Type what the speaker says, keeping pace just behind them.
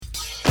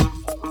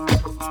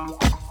I'm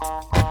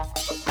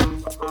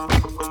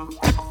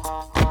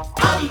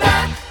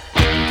back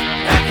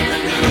in the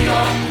New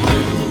York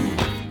groove.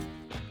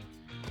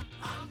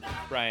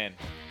 Brian.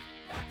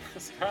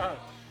 Scott,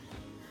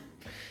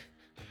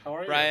 how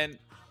are Brian,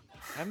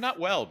 I'm not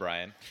well,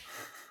 Brian.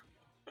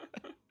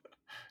 you?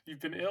 You've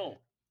been ill.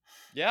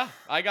 Yeah,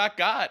 I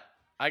got.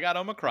 I got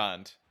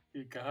Omicroned.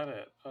 You got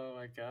it. Oh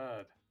my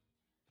god.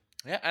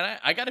 Yeah, and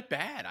I got it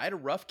bad. I had a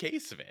rough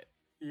case of it.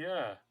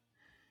 Yeah.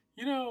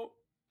 You know,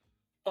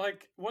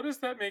 like, what does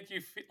that make you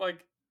feel?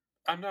 Like,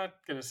 I'm not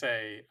gonna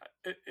say.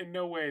 In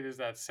no way does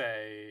that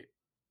say.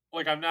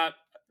 Like, I'm not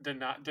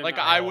Like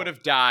I would denial.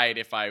 have died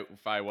if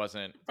I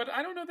wasn't. But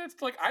I don't know.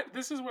 That's like,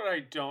 this is what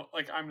I don't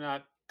like. I'm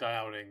not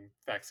doubting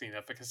vaccine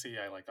efficacy.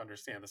 I like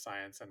understand the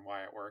science and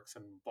why it works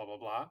and blah blah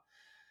blah.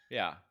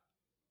 Yeah.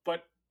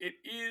 But it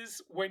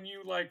is when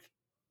you like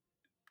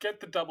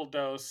get the double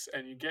dose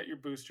and you get your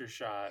booster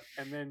shot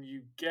and then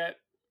you get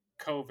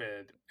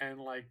COVID and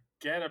like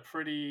get a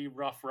pretty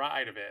rough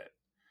ride of it.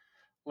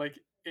 Like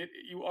it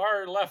you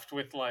are left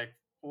with like,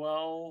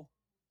 well,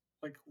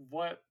 like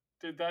what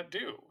did that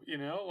do? You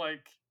know,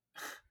 like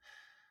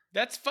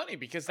That's funny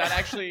because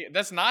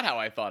that's not how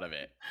I thought of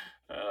it.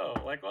 oh,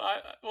 like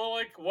well,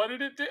 like what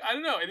did it do? I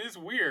don't know. It is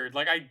weird.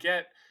 Like I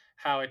get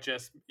how it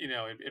just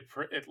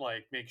it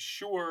like makes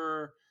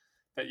sure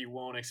that you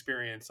won't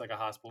experience like a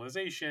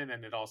hospitalization,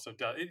 and it also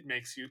does it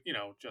makes you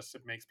just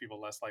it makes people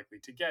less likely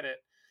to get it.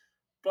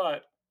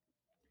 But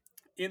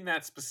in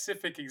that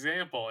specific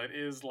example, it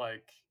is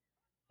like,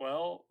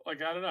 well,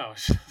 like I don't know,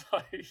 it's just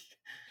like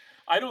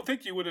I don't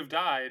think you would have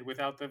died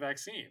without the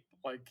vaccine.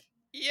 Like,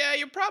 Yeah,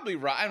 you're probably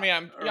right. I mean,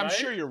 I'm right?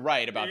 sure you're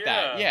right about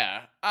that.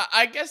 Yeah. Yeah.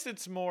 I guess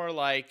it's more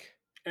like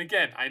And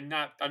again, I'm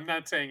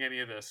not saying any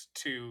of this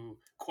to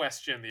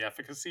question the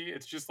efficacy.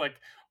 It's just like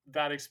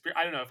that experience.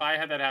 I don't know if I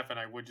had that happen,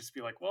 I would just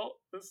be like, well,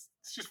 this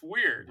it's just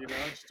weird,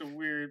 it's just a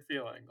weird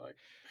feeling. Like,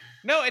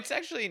 no, it's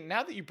actually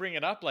now that you bring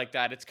it up like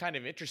that, it's kind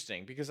of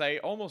interesting because I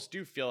almost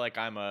do feel like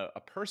I'm a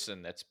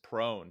person that's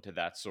prone to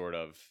that sort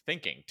of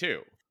thinking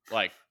too.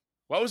 Like,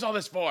 what was all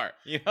this for?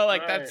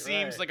 Like that right,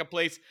 seems right. like a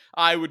place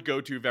I would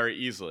go to very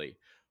easily.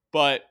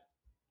 But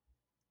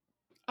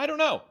I don't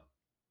know.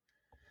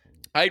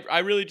 I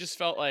really just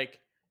felt like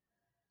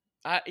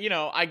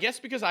I guess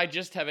because I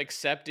just have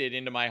accepted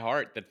into my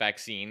heart that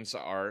vaccines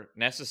are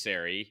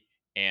necessary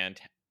and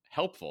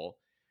helpful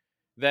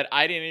that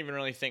I didn't even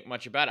really think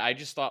much about it. I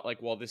just thought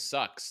like, well, this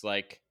sucks.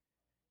 Like,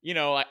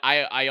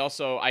 I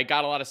also I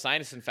got a lot of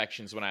sinus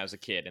infections when I was a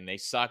kid, and they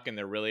suck and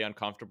they're really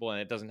uncomfortable, and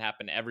it doesn't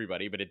happen to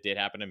everybody, but it did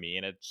happen to me,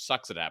 and it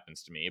sucks it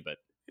happens to me. But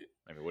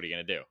I mean, what are you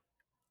gonna do?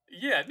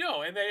 Yeah,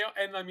 no, and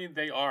I mean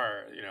they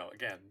are,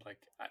 again, like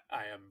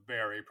I am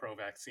very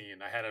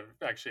pro-vaccine. I had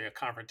actually a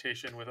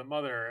confrontation with a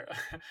mother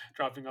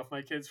dropping off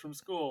my kids from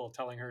school,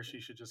 telling her she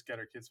should just get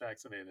her kids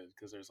vaccinated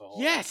because there's a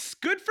whole Yes,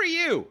 good for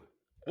you.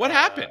 What uh,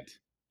 happened?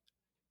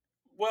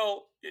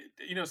 well,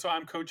 so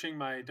I'm coaching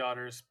my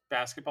daughter's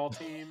basketball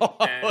team, Oh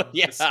and the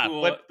yeah.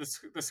 school What?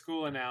 the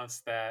school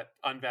announced that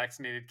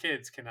unvaccinated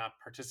kids cannot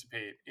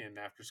participate in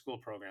after-school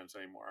programs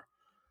anymore.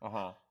 Uh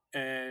huh.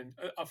 And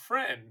a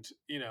friend,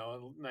 a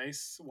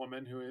nice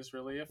woman who is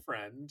really a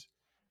friend,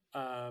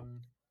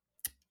 um,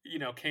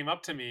 came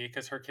up to me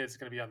because her kid's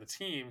going to be on the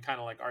team,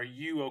 kind of like, "Are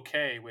you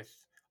okay with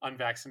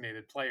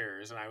unvaccinated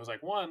players?" And I was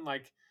like, one,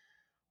 like,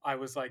 I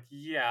was like,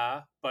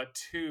 yeah, but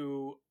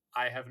two,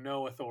 I have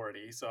no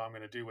authority, so I'm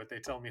going to do what they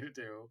tell me to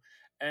do.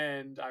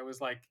 And I was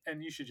like,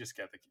 and you should just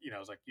I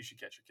was like, you should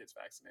get your kids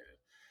vaccinated.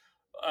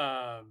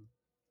 Um,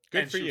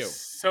 Good and for she was you.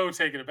 so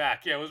taken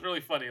aback. Yeah, it was really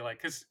funny. Like,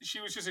 because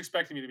she was just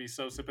expecting me to be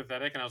so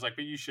sympathetic, and I was like,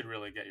 but you should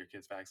really get your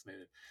kids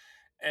vaccinated.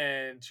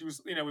 And she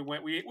was,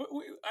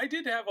 I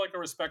did have like a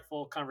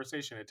respectful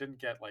conversation. It didn't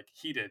get like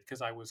heated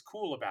because I was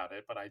cool about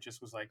it, but I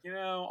just was like,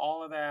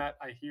 all of that,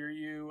 I hear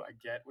you, I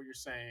get what you're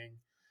saying,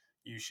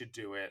 you should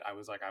do it. I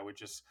was like,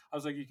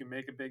 you can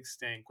make a big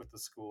stink with the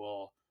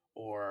school,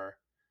 or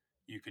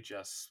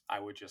I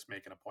would just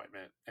make an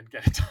appointment and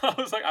get it done.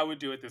 I was like, I would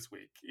do it this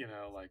week,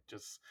 like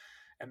just,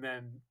 and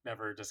then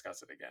never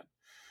discuss it again.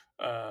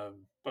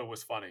 But it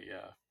was funny.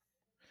 Yeah.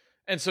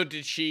 And so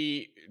did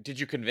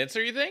you convince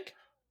her, you think?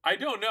 I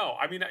don't know.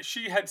 I mean,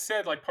 she had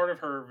said like part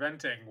of her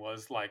venting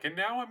was like, and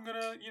now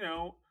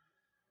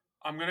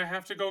I'm gonna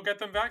have to go get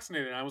them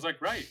vaccinated. And I was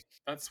like, right.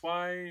 That's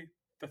why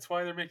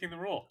they're making the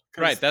rule.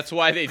 Right, Because that's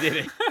why they did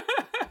it.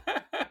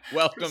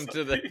 Welcome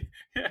to the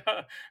yeah.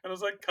 And I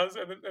was like,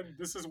 and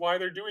this is why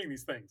they're doing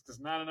these things, because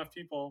not enough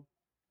people,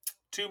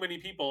 too many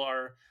people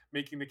are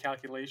making the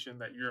calculation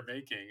that you're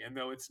making. And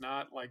though it's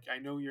not like, I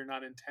know you're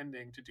not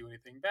intending to do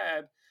anything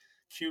bad,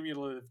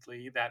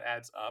 cumulatively that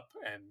adds up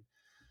and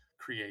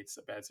creates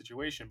a bad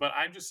situation. But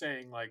I'm just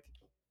saying, like,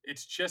 it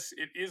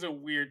is a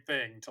weird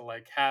thing to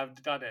like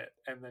have done it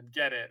and then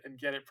get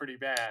it pretty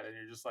bad, and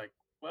you're just like,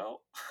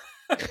 well,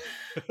 but,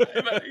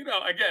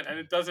 again, and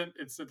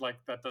it's like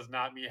that does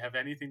not have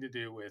anything to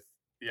do with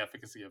the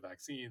efficacy of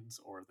vaccines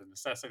or the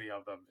necessity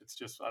of them. It's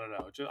just, I don't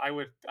know. I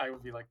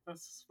would be like,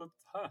 this,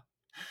 huh?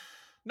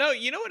 No,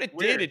 you know what it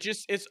did?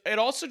 Weird. It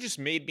also just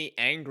made me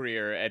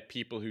angrier at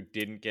people who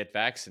didn't get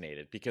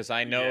vaccinated because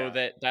I know Yeah.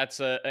 that that's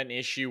an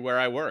issue where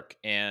I work,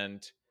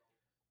 and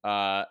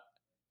uh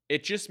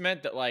it just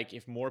meant that, like,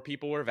 if more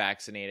people were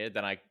vaccinated,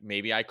 then I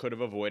could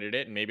have avoided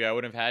it, and maybe I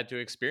wouldn't have had to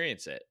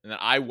experience it. And then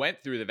I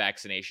went through the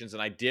vaccinations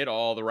and I did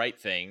all the right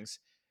things,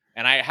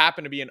 and I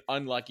happened to be an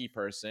unlucky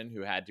person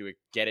who had to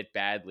get it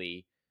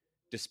badly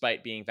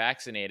despite being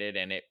vaccinated,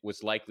 and it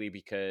was likely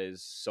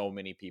because so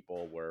many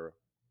people were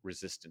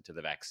resistant to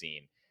the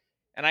vaccine.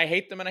 And I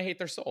hate them and I hate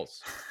their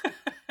souls. I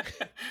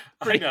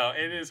Pretty know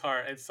it is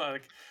hard. It's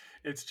like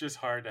it's just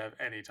hard to have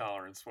any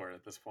tolerance for it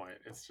at this point.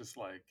 It's just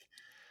like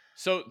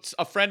So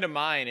a friend of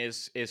mine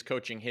is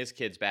coaching his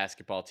kids'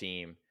 basketball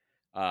team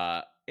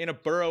in a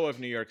borough of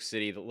New York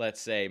City that,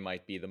 let's say,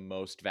 might be the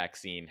most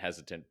vaccine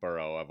hesitant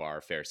borough of our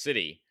fair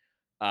city,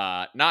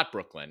 not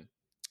Brooklyn.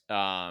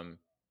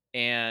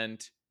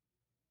 And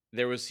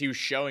he was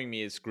showing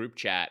me his group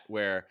chat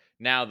where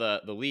now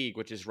the league,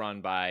 which is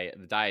run by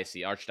the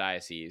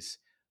archdiocese,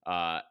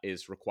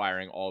 is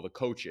requiring all the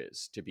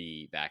coaches to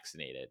be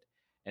vaccinated.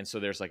 And so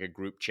there's like a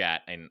group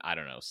chat, and I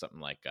don't know, something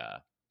like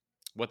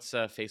what's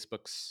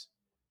Facebook's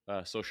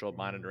social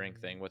monitoring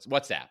thing? What's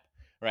WhatsApp,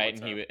 right?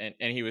 what's And up?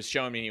 and he was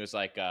showing me. He was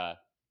like,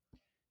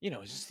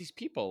 it's just these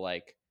people.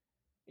 Like,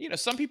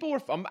 some people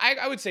were.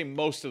 I would say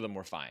most of them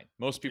were fine.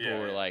 Most people Yeah,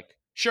 were yeah, like,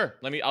 sure,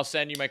 I'll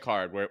send you my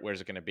card.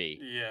 Where's it going to be?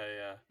 yeah,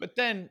 yeah. But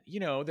then,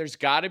 there's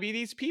got to be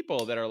these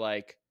people that are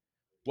like,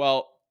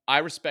 well, I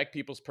respect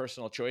people's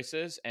personal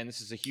choices, and this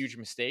is a huge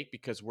mistake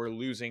because we're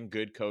losing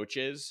good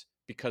coaches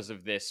because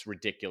of this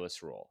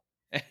ridiculous rule.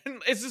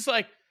 And it's just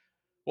like,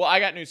 well,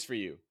 I got news for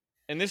you.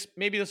 And this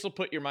will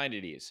put your mind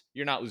at ease.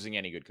 You're not losing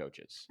any good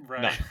coaches.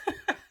 Right. None.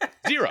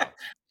 Zero.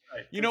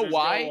 Right. You Because know there's no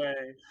why? way.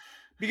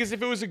 Because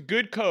if it was a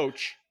good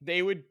coach,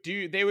 they would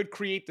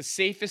create the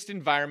safest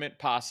environment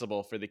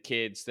possible for the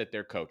kids that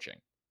they're coaching.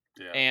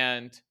 Yeah.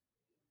 And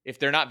if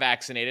they're not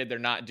vaccinated, they're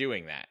not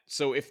doing that.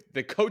 So if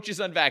the coach is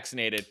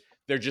unvaccinated,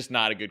 they're just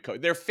not a good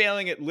coach. They're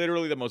failing at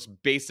literally the most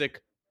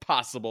basic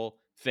possible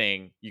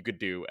thing you could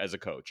do as a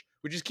coach,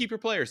 which is keep your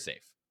players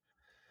safe.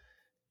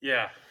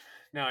 Yeah.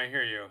 No, I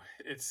hear you.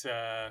 It's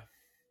yeah,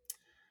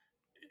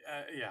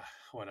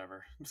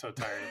 whatever. I'm so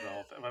tired of the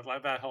whole thing.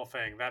 Like that whole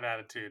thing, that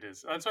attitude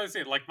is. That's what I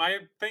say. Like my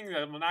thing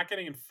that I'm not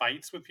getting in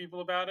fights with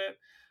people about it.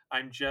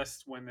 I'm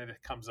just when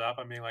it comes up,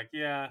 I'm being like,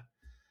 yeah,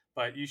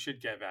 but you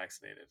should get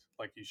vaccinated.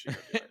 Like you should go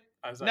do it.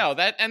 I was like, No,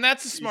 that's the you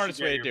should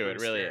smartest way get to your do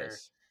it. It really booster.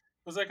 is.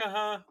 I was like,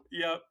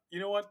 yep. You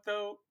know what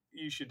though?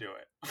 You should do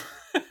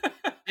it.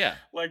 Yeah.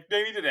 Like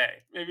maybe today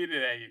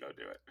you go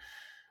do it.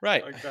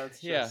 Right. Like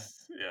that's Yeah.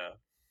 just yeah.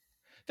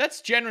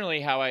 That's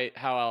generally how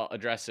I'll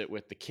address it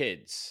with the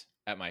kids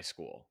at my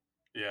school.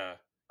 Yeah.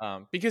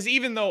 Because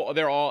even though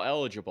they're all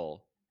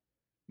eligible,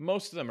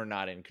 most of them are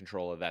not in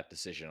control of that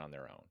decision on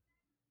their own.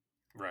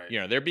 Right.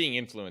 They're being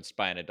influenced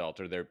by an adult,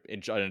 or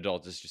an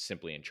adult is just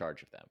simply in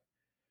charge of them.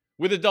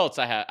 With adults,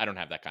 I don't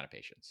have that kind of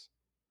patience.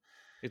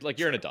 It's like,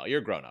 you're an adult,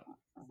 you're grown up.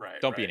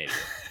 Right. Don't be an idiot.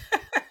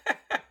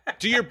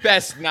 Do your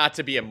best not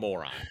to be a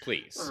moron,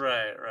 please.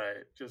 Right.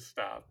 Just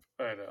stop.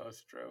 I know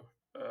it's true.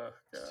 Oh,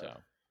 God. So,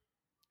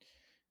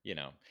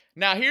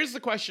 now here's the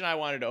question I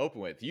wanted to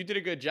open with. You did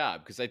a good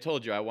job because I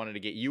told you I wanted to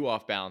get you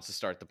off balance to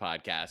start the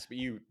podcast, but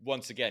you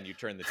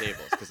turned the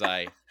tables because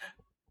I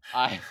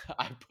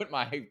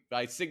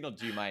signaled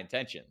to you my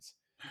intentions.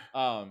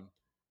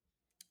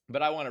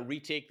 But I want to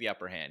retake the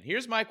upper hand.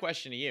 Here's my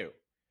question to you.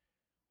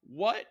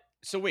 What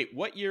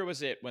year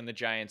was it when the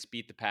Giants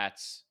beat the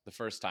Pats the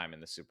first time in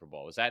the Super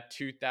Bowl? Was that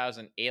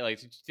 2008, like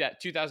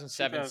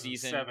 2007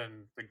 season?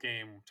 2007, the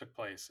game took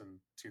place in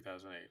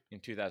 2008. In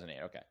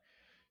 2008, okay.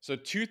 So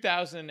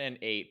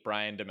 2008,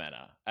 Brian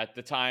DeMena. At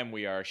the time,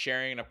 we are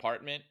sharing an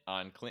apartment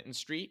on Clinton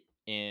Street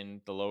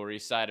in the Lower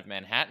East Side of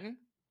Manhattan.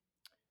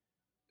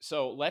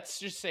 So let's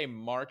just say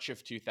March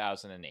of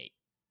 2008,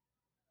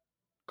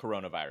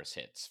 coronavirus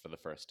hits for the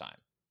first time,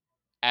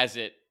 as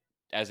it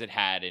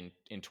had in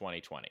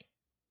 2020.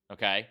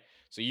 Okay,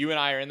 so you and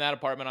I are in that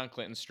apartment on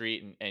Clinton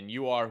Street, and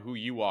you are who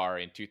you are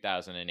in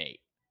 2008.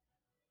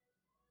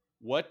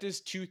 What does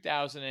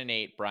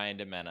 2008 Brian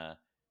DeMena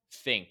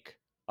think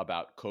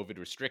about COVID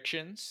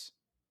restrictions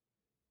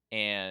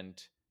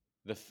and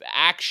the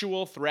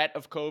actual threat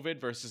of COVID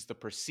versus the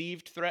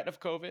perceived threat of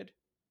COVID?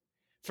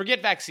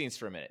 Forget vaccines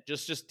for a minute.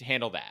 Just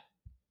handle that.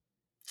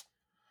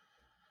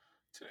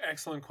 It's an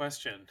excellent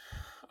question.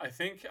 I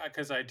think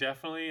because I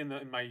definitely in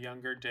my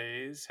younger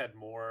days had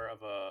more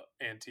of a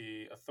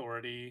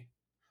anti-authority.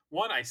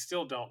 One, I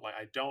still don't like.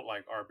 I don't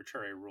like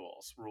arbitrary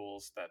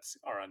rules that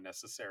are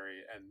unnecessary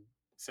and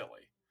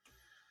silly.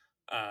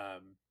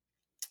 Um,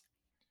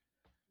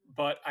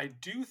 but I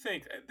do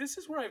think this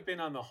is where I've been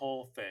on the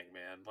whole thing,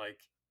 man. Like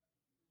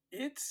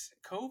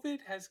COVID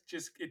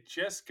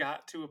just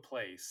got to a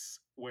place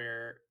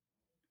where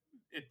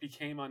it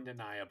became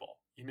undeniable.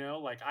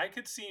 Like I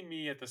could see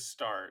me at the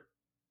start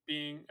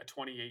being a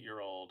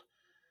 28-year-old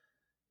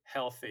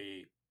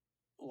healthy,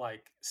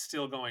 like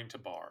still going to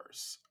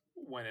bars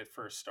when it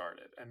first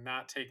started and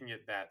not taking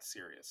it that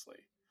seriously.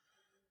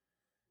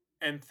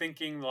 and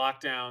thinking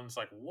lockdowns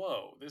like,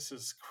 whoa, this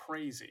is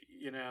crazy,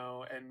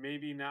 and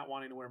maybe not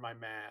wanting to wear my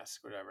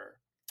mask, whatever.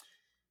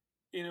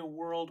 In a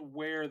world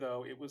where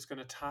though it was going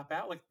to top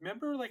out, like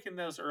remember like in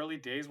those early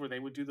days where they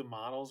would do the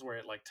models where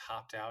it like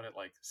topped out at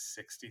like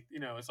 60,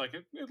 it's like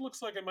it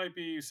looks like it might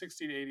be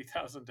 60 to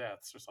 80,000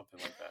 deaths or something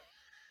like that.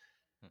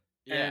 And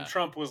Yeah.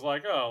 Trump was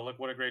like, oh, look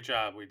what a great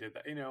job we did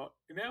that.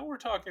 Now we're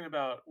talking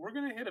about we're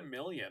going to hit 1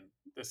 million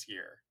this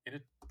year in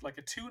like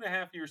a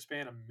 2.5 year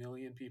span. 1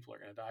 million people are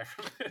going to die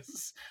from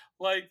this.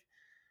 Like,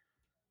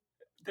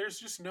 there's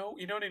just no,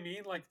 you know what I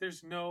mean? Like,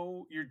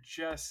 you're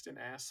just an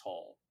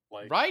asshole.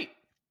 Like, Right.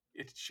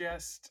 it's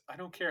just, I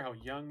don't care how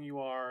young you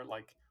are.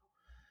 Like,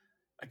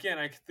 again,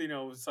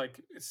 it's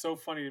like, it's so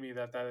funny to me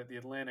that the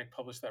Atlantic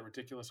published that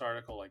ridiculous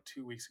article like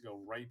 2 weeks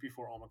ago, right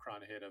before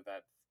Omicron hit, of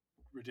that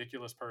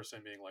ridiculous person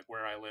being like,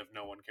 where I live,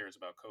 no one cares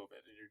about COVID.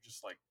 And you're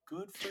just like,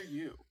 good for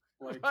you.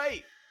 Like,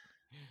 Right.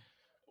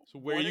 So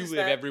where what you is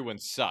live, that? everyone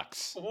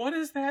sucks. What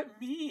does that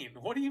mean?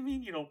 What do you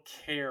mean you don't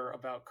care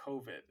about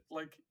COVID?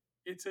 Like,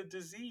 it's a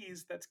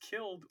disease that's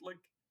killed like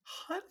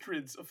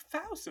hundreds of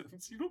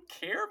thousands. You don't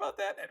care about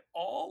that at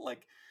all?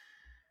 Like,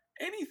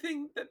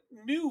 anything that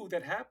new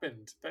that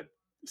happened that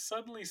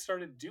suddenly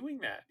started doing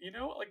that,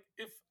 like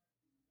if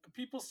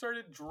people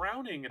started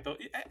drowning at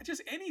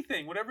just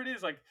anything, whatever it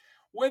is, like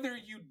whether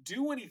you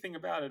do anything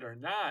about it or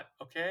not,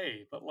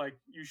 okay, but like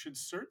you should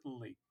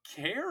certainly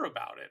care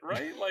about it,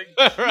 right? Like,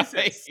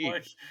 Jesus, Right.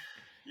 like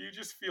you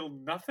just feel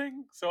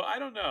nothing. So I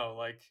don't know.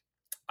 Like,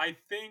 I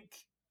think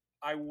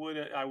I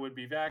would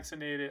be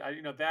vaccinated.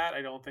 That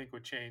I don't think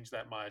would change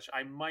that much.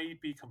 I might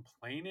be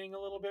complaining a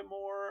little bit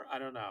more. I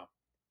don't know.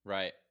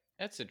 Right.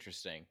 That's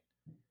interesting.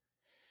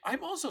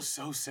 I'm also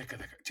so sick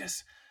of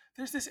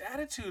there's this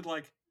attitude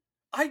like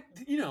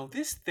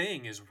this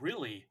thing is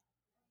really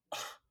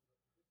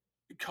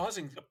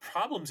causing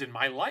problems in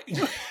my life.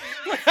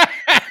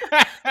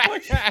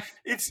 Like,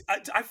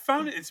 I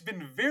found it's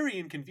been very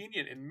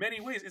inconvenient in many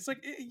ways. It's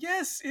like,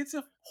 yes, it's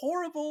a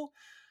horrible,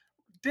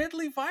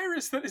 deadly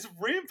virus that is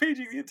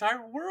rampaging the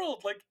entire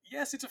world. Like,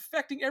 yes, it's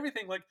affecting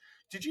everything. Like,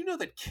 did you know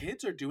that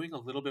kids are doing a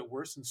little bit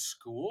worse in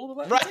school?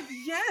 It's Right. like,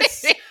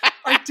 yes,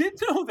 I did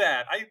know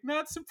that. I'm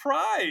not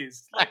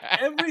surprised. Like,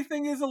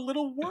 everything is a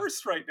little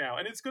worse right now,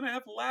 and it's going to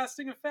have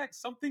lasting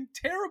effects. Something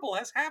terrible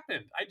has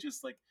happened. I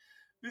just like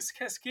this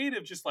cascade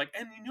of just like,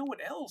 and you know what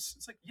else?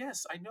 It's like,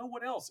 yes, I know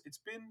what else. It's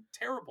been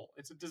terrible.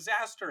 It's a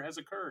disaster has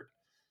occurred.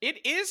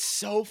 It is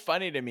so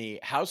funny to me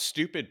how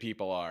stupid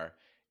people are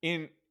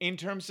in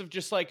terms of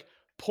just like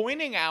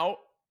pointing out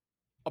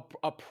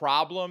a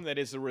problem that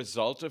is a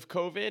result of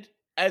COVID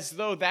as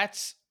though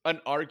that's an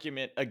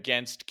argument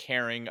against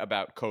caring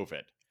about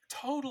COVID.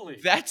 Totally.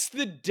 That's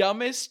the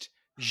dumbest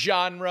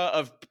genre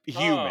of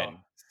human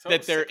so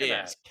that there sick of is.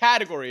 that.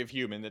 Category of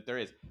human that there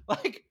is.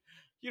 Like,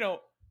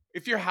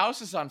 if your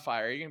house is on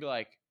fire, you're going to be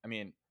like, I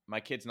mean, my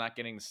kid's not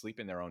getting to sleep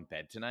in their own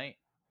bed tonight.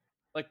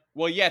 Like,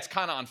 well, yeah, it's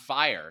kind of on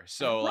fire.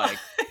 So, Right.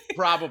 like,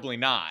 probably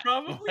not.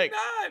 Probably Like,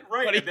 not.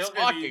 Right. what are And you that's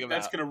talking going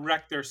about? to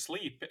wreck their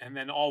sleep. And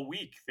then all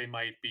week they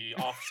might be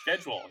off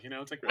schedule.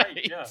 It's like, Right.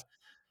 right. Yeah.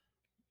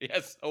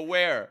 Yes,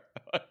 aware.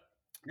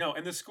 No,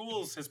 and the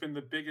schools has been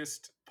the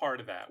biggest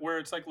part of that, where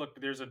it's like, look,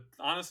 there's a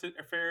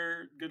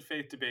fair, good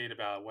faith debate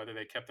about whether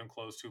they kept them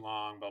closed too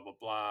long, blah, blah,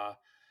 blah.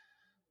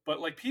 But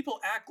like, people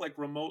act like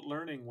remote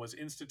learning was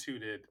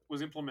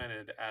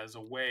implemented as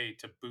a way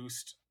to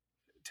boost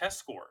test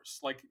scores.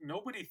 Like,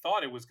 nobody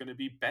thought it was going to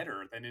be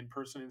better than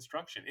in-person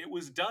instruction. It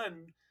was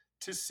done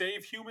to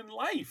save human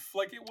life.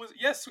 Like, it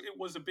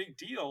was a big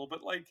deal,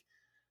 but like,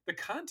 the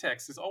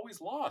context is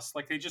always lost.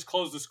 Like, they just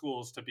closed the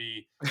schools to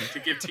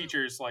give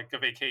teachers like a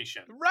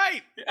vacation.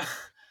 Right. Yeah.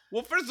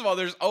 Well, first of all,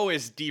 there's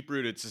always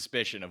deep-rooted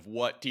suspicion of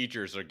what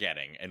teachers are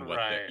getting and what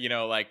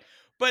Right.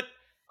 but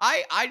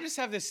I just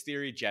have this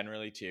theory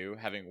generally too,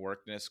 having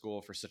worked in a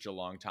school for such a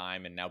long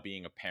time and now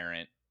being a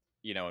parent,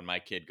 and my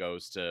kid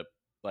goes to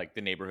like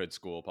the neighborhood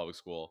school, public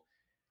school.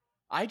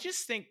 I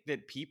just think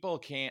that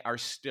people are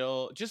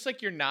still, just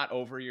like you're not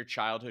over your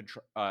childhood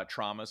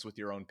traumas with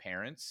your own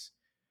parents.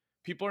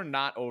 People are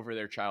not over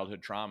their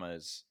childhood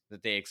traumas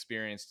that they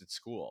experienced at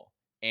school.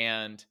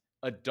 And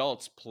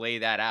adults play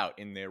that out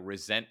in their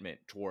resentment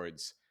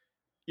towards,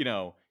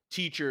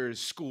 teachers,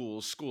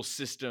 schools, school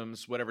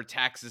systems, whatever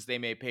taxes they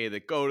may pay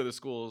that go to the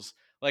schools.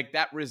 Like,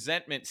 that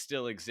resentment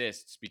still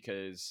exists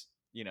because,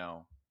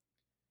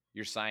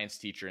 your science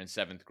teacher in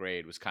 7th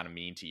grade was kind of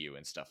mean to you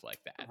and stuff like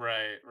that.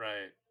 Right.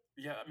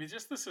 Yeah, I mean,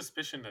 just the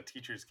suspicion that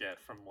teachers get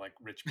from like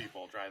rich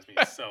people drives me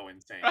so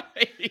insane.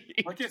 Right.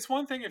 Like, it's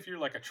one thing if you're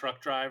like a truck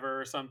driver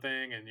or something,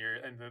 and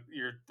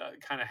you're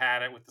kind of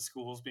had it with the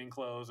schools being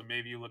closed, and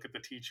maybe you look at the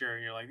teacher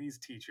and you're like, these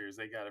teachers,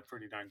 they got it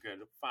pretty darn good.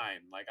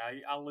 Fine, like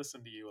I'll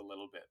listen to you a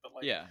little bit, but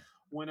like, Yeah.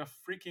 when a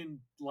freaking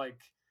like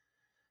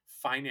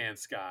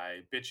finance guy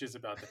bitches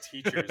about the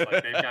teachers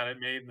like they've got it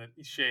made in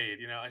the shade,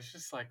 it's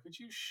just like, would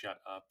you shut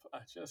up?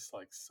 I'm just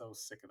like so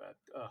sick of that.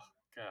 Oh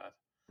God.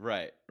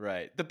 Right.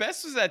 The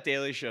best was that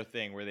Daily Show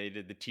thing where they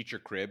did the teacher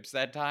cribs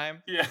that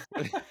time. Yeah.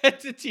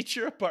 It's a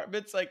teacher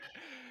apartments. Like,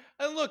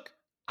 and look,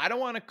 I don't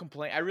want to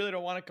complain. I really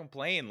don't want to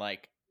complain.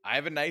 Like, I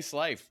have a nice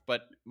life,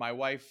 but my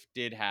wife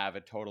did have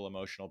a total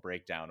emotional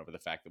breakdown over the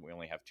fact that we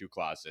only have 2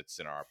 closets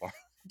in our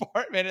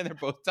apartment and they're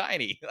both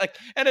tiny. Like,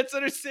 and it's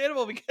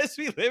understandable because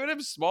we live in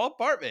a small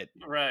apartment.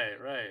 Right,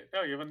 right.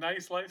 No, you have a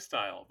nice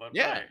lifestyle, but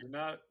Yeah. right, you're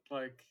not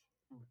like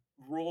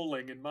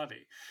rolling in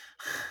money.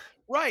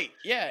 Right.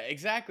 Yeah,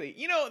 exactly.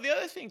 The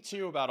other thing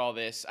too about all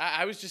this,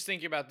 I was just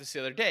thinking about this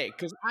the other day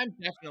because I'm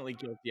definitely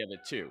guilty of it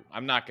too.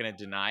 I'm not going to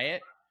deny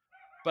it,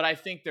 but I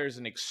think there's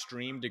an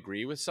extreme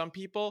degree with some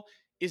people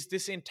is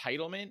this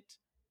entitlement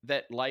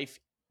that life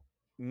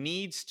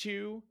needs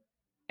to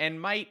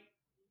and might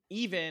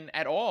even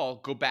at all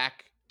go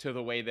back to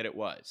the way that it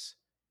was.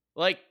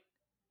 Like,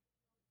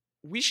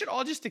 we should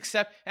all just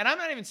accept, and I'm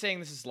not even saying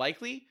this is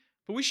likely,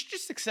 but we should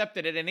just accept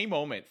that at any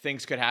moment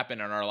things could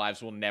happen and our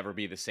lives will never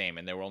be the same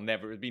and there will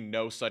never be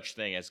no such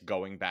thing as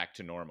going back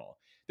to normal.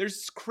 There's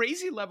this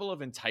crazy level of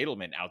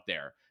entitlement out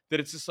there that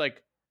it's just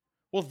like,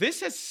 well, this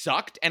has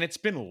sucked and it's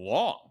been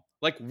long.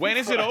 Like, when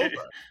is it Right, over?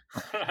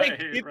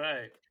 Like, right,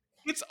 right,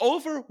 it's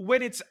over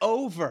when it's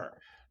over.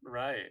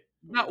 right.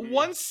 We Not need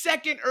 1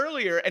 second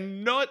earlier,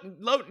 and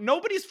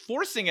nobody's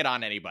forcing it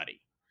on anybody.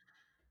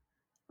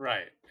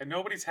 right, and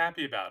nobody's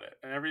happy about it,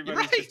 and everybody's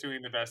Right. just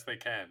doing the best they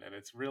can, and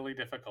it's really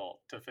difficult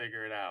to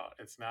figure it out.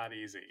 It's not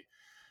easy.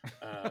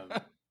 Um,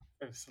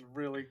 it's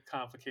really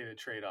complicated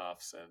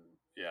trade-offs, and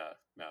yeah,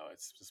 no,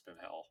 it's just been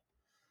hell.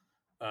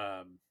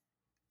 Um,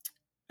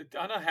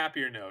 on a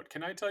happier note,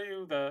 can I tell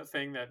you the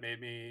thing that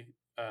made me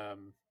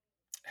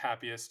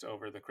happiest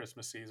over the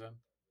Christmas season?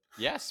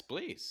 Yes,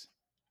 please.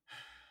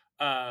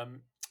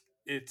 Um,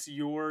 it's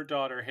your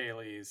daughter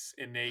Haley's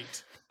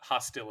innate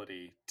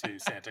hostility to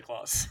Santa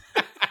Claus.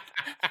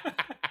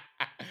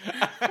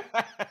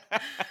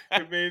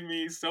 It made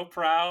me so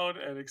proud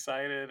and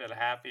excited and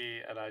happy,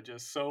 and I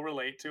just so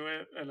relate to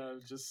it, and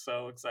I'm just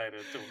so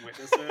excited to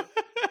witness it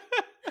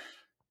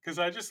because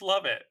I just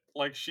love it.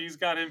 Like, she's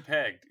got him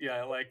pegged.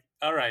 Yeah, like,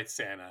 all right,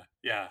 Santa.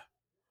 Yeah.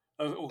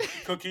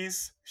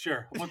 Cookies?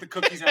 Sure. I want the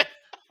cookies.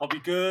 I'll be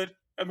good.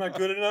 Am I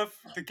good enough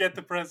to get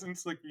the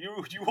presents? Like, you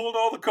hold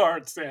all the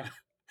cards, Santa.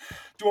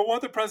 Do I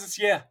want the presents?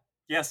 Yeah.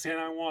 Yeah, Santa,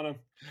 I want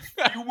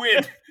them. You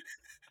win.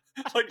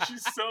 Like,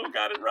 she's so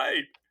got it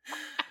right.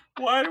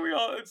 Why do we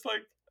all? It's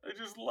like, I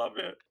just love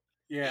it.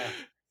 Yeah.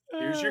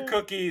 Here's your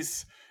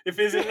cookies. If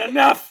isn't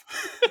enough,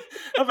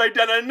 have I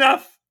done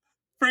enough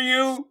for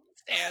you?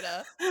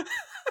 Santa.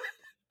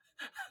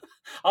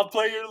 I'll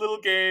play your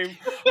little game.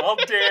 I'll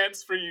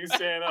dance for you,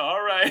 Santa.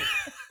 All right.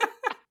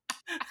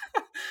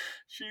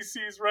 She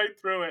sees right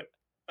through it.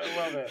 I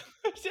love it.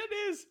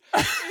 It is.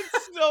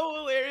 It's so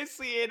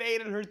hilariously innate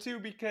in her too,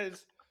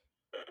 because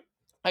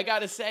I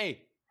gotta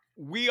say,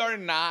 we are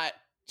not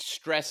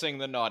stressing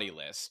the naughty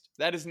list.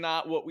 That is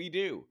not what we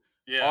do.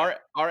 Yeah.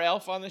 Our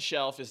elf on the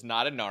shelf is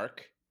not a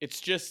narc.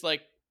 It's just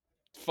like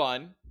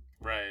fun.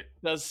 Right.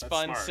 Does That's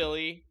fun, smart.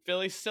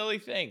 silly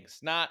things.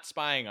 Not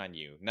spying on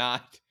you.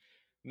 Not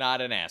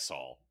an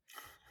asshole.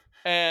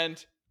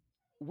 And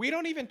we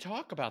don't even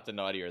talk about the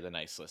naughty or the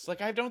nice list.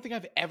 Like, I don't think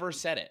I've ever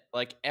said it,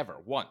 like, ever,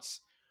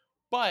 once.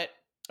 But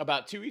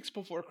about 2 weeks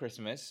before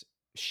Christmas,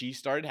 she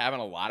started having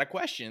a lot of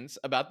questions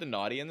about the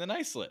naughty and the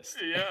nice list.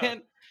 Yeah.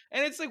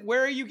 And it's like,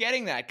 where are you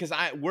getting that? Because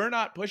we're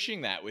not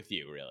pushing that with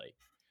you, really.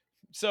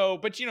 So,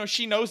 but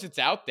she knows it's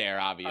out there,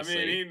 obviously. I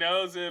mean, he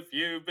knows if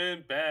you've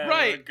been bad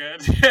Right. or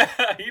good.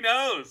 Yeah, he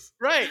knows.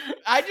 Right.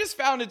 I just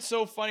found it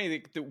so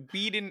funny that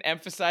we didn't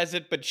emphasize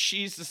it, but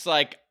she's just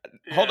like,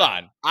 hold Yeah.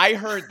 on. I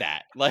heard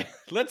that. Like,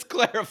 let's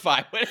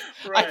clarify. I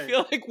Right.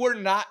 feel like we're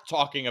not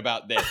talking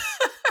about this.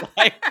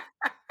 Like,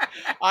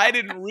 I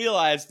didn't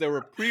realize there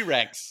were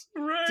prereqs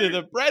Right. to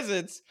the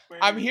presents.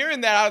 I'm Wait.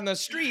 hearing that out in the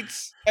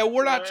streets, and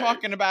we're not Right.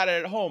 talking about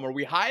it at home. Are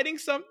we hiding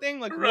something?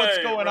 Like, what's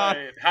Right, going on?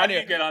 right. How do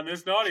I you get on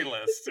this naughty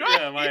list? Right.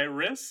 Yeah, am I at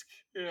risk?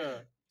 Yeah.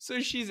 So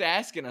she's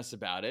asking us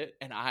about it,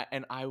 and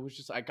I was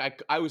just like,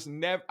 I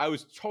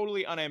was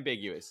totally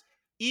unambiguous.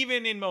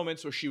 Even in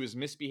moments where she was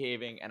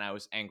misbehaving and I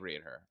was angry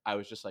at her, I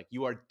was just like,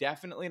 you are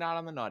definitely not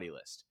on the naughty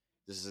list.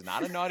 This is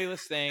not a naughty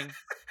list thing.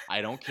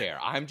 I don't care.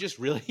 I'm just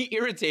really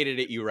irritated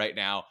at you right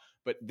now,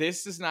 but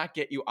this does not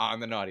get you on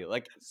the naughty.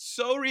 Like,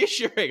 so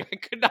reassuring. I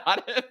could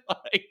not have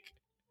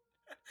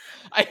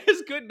I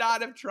just could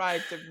not have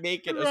tried to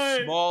make it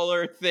Right. a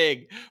smaller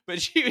thing,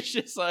 but she was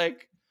just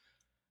like,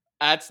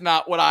 that's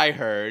not what I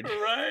heard.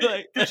 Right.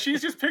 Like- 'Cause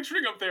she's just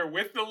picturing up there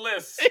with the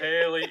list.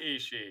 Haley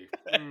Ishii.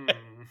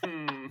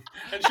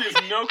 And she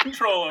has no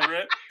control over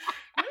it.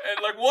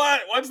 And like,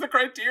 what? What's the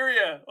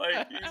criteria?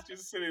 Like, he's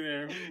just sitting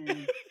there.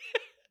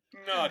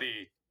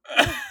 Naughty.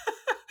 I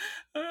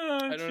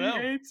don't she know.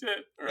 hates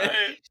it.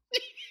 Right.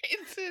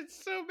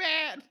 It's so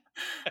bad.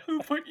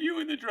 Who put you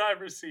in the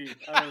driver's seat?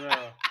 I don't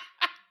know.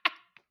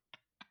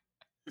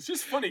 It's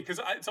just funny because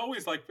it's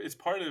always like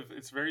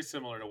it's very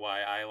similar to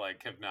why I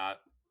like have not,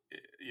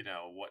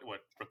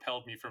 what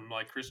repelled me from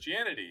like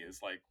Christianity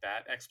is like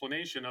that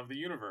explanation of the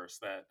universe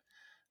that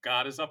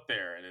God is up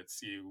there and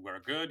it's you are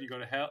good, you go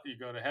to hell, you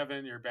go to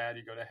heaven, you're bad,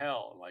 you go to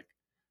hell. Like,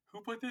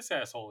 who put this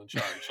asshole in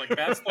charge? Like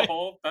that's the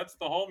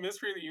whole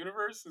mystery of the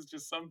universe is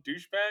just some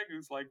douchebag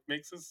who's like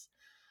makes us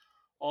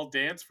all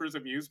dance for his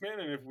amusement,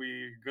 and if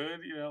we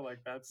good, like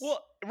that's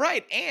Well,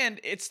 right,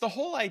 and it's the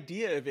whole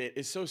idea of it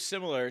is so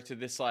similar to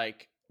this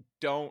like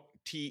don't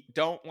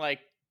like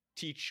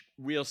teach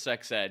real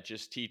sex ed,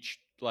 just teach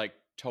like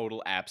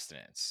total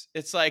abstinence.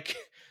 It's like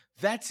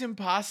that's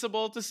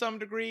impossible to some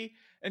degree.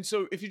 And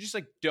so if you just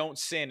like don't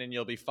sin and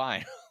you'll be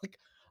fine. Like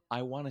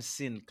I want to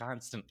sin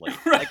constantly.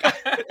 Like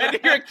and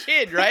you're a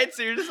kid, right?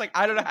 So you're just like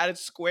I don't know how to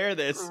square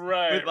this with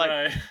like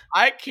right.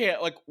 I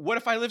can't like what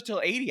if I live till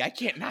 80? I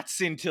can't not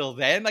sin till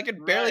then. I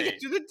can barely get Right.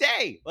 through the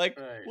day. Like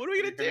Right. what are we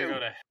You're going to gonna do? go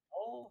to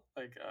hell?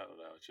 Like, I don't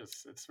know.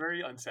 It's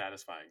very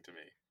unsatisfying to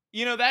me.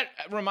 You know, that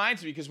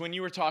reminds me because when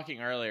you were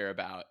talking earlier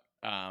about,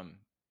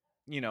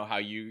 how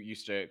you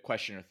used to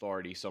question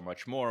authority so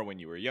much more when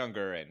you were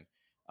younger, and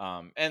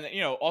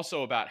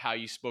also about how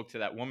you spoke to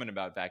that woman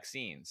about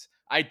vaccines.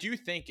 I do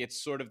think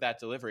it's sort of that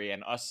delivery,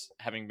 and us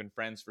having been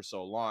friends for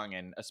so long,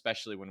 and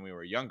especially when we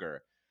were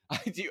younger,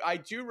 I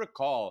do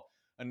recall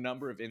a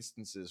number of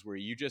instances where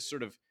you just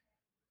sort of,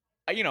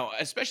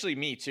 especially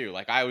me too.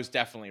 Like I was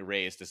definitely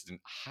raised as a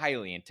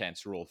highly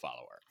intense rule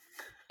follower.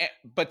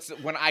 But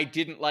when I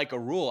didn't like a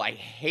rule, I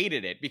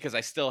hated it because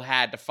I still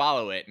had to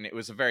follow it, and it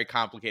was a very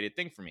complicated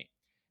thing for me.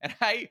 And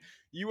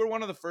you were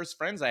one of the first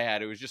friends I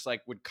had who was just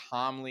like would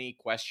calmly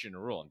question a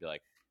rule and be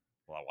like,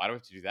 "Well, why do we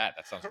have to do that?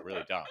 That sounds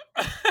really dumb."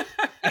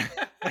 And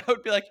I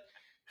would be like,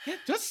 "Yeah,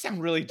 it does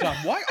sound really dumb.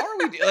 Why are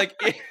we like,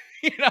 like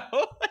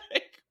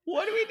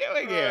what are we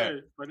doing here?"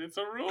 Right, but it's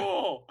a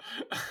rule.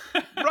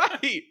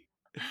 Right.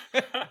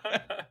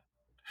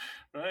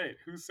 Right.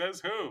 Who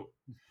says who?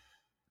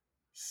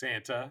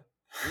 Santa.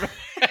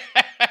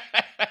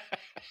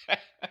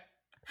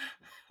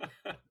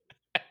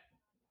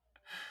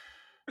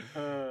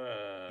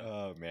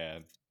 Oh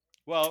man.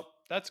 Well,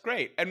 that's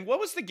great. And what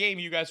was the game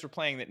you guys were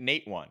playing that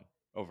Nate won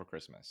over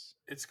Christmas?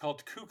 It's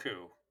called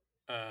Cuckoo.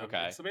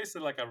 Okay. It's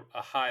basically like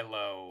a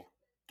high-low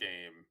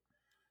game.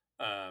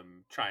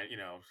 Trying,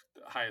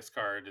 highest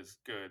card is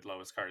good,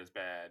 lowest card is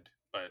bad,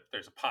 but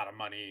there's a pot of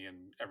money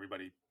and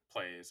everybody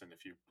plays. And if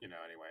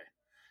anyway,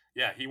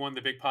 yeah, he won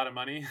the big pot of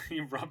money.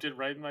 He rubbed it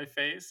right in my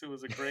face. It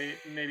was a great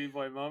Navy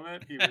boy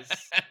moment. He was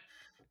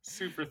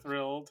super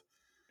thrilled.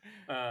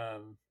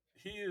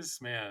 He is,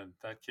 man,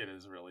 that kid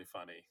is really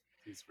funny.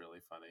 He's really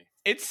funny.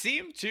 It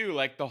seemed too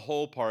like the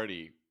whole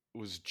party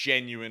was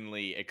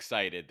genuinely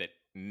excited that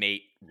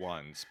Nate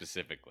won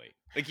specifically.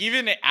 Like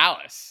even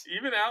Alice.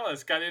 Even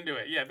Alice got into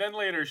it. Yeah. Then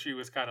later she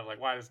was kind of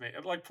like, why does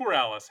Nate, like poor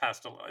Alice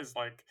is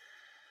like,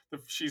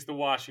 she's the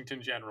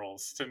Washington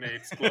Generals to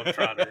Nate's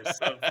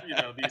Globetrotters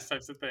of, these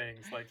types of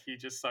things. Like he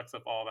just sucks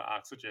up all the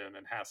oxygen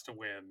and has to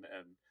win.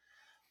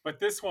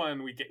 But this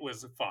one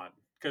was fun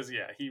because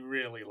he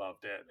really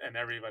loved it and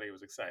everybody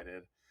was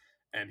excited.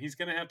 And he's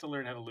gonna have to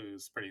learn how to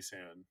lose pretty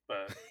soon.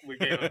 But we'll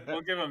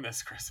give him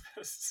this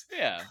Christmas.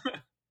 Yeah.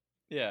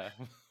 Yeah.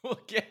 We'll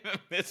give him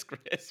this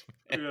Christmas.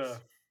 Yeah.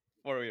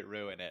 Before we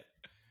ruin it.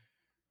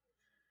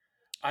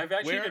 I've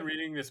actually been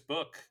reading this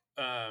book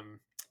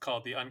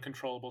called The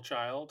Uncontrollable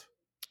Child.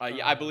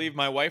 Yeah, I believe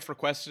my wife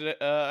requested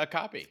a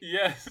copy.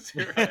 Yes,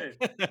 you're right.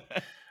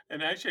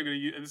 And actually, I'm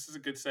going to this is a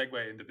good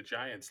segue into the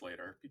Giants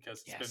later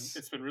because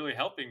it's been really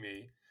helping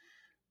me.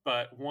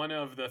 But one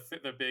of the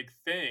big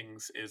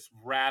things is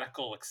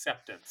radical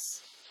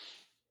acceptance.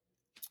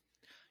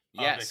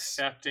 Yes. Of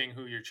accepting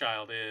who your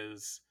child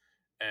is,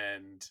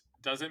 and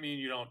doesn't mean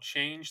you don't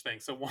change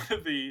things. So one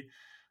of the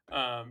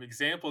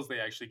examples they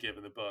actually give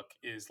in the book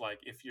is like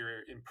if you're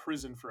in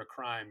prison for a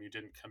crime you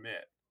didn't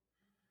commit,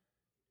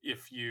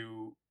 if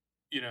you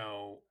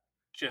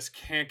just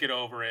can't get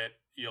over it,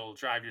 you'll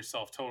drive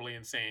yourself totally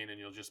insane and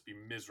you'll just be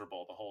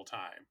miserable the whole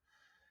time.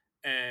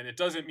 And it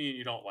doesn't mean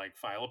you don't like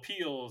file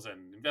appeals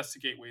and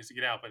investigate ways to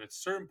get out, but at a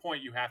certain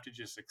point you have to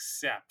just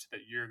accept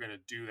that you're going to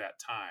do that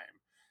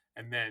time,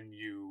 and then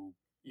you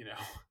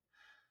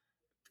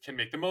can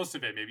make the most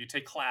of it. Maybe you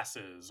take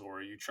classes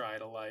or you try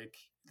to like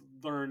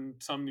learn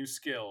some new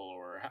skill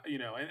or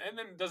and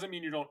then it doesn't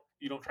mean you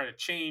don't try to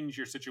change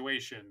your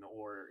situation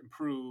or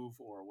improve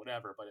or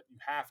whatever, but you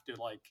have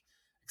to like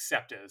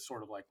accept it. It's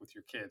sort of like with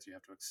your kids, you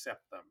have to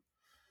accept them,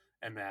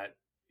 and that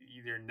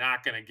you're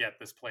not going to get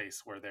this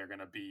place where they're going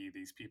to be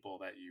these people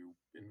that you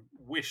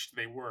wished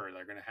they were.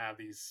 They're going to have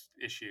these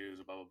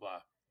issues, blah blah blah.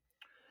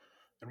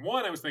 And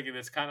one, I was thinking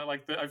that's kind of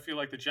like I feel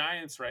like the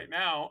Giants right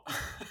now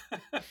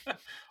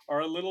are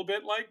a little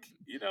bit like,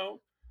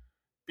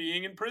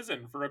 being in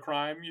prison for a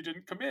crime you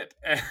didn't commit.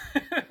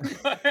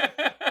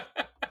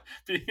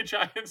 Being a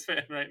Giants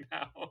fan right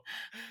now.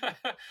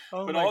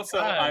 But also,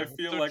 God, I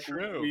feel so like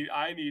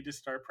I need to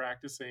start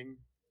practicing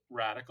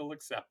radical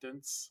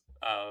acceptance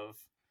of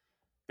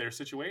their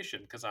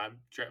situation because I'm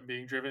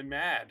being driven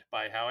mad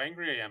by how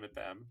angry I am at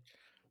them.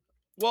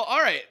 Well,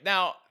 all right.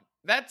 Now,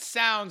 that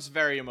sounds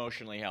very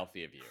emotionally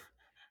healthy of you.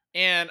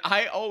 And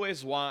I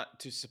always want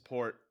to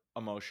support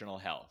emotional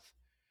health.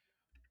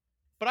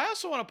 But I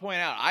also want to point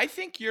out, I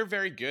think you're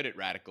very good at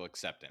radical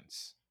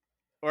acceptance.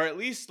 Or at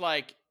least,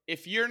 like,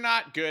 if you're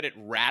not good at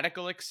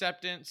radical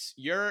acceptance,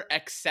 you're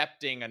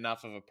accepting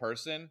enough of a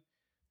person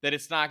that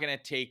it's not going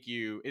to take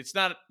you, it's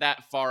not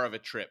that far of a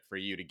trip for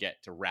you to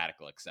get to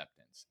radical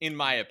acceptance, in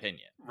my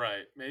opinion.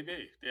 Right.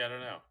 Maybe. Yeah, I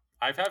don't know.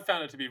 Have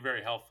found it to be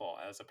very helpful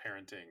as a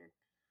parenting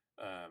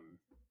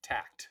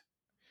tact.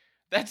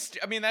 That's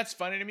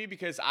funny to me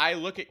because I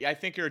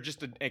think you're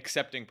just an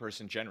accepting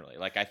person generally.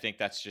 Like, I think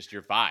that's just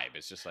your vibe.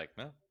 It's just like,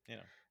 well,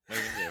 what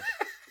are you going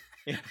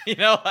to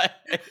do?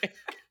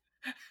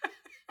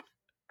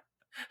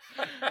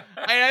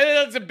 I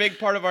think that's a big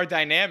part of our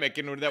dynamic,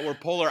 and that we're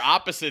polar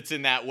opposites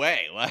in that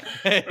way. Like,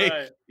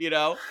 Right.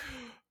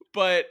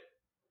 But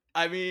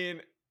I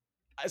mean,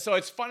 so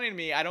it's funny to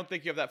me. I don't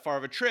think you have that far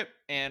of a trip,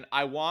 and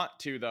I want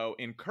to, though,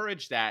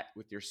 encourage that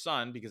with your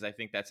son because I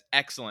think that's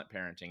excellent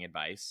parenting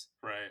advice.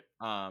 Right.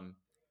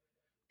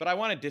 But I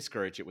want to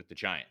discourage it with the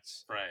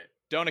Giants. Right.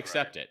 Don't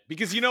accept it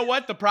because you know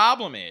what the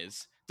problem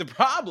is. The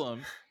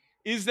problem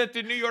is that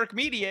the New York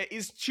media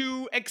is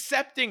too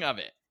accepting of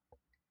it.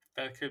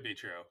 That could be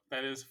true.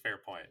 That is a fair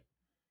point.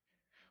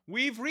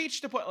 We've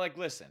reached a point, like,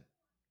 listen,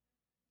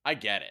 I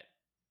get it.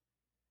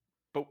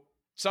 But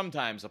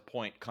sometimes a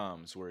point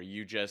comes where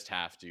you just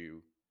have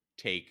to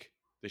take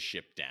the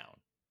ship down.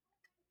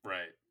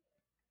 Right.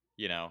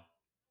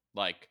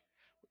 Like,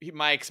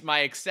 my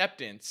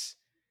acceptance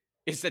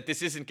is that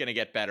this isn't going to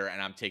get better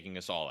and I'm taking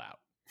us all out.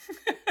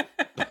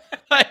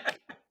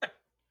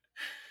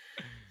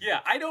 Yeah,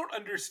 I don't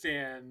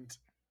understand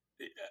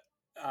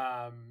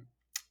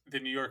the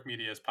New York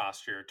media's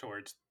posture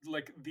towards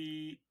like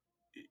the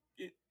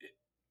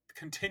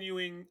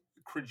continuing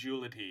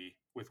credulity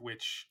with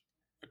which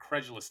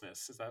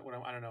credulousness is that what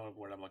I don't know what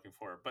word I'm looking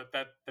for, but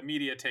that the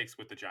media takes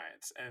with the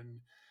Giants.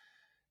 And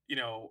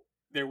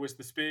there was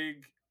this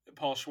big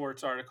Paul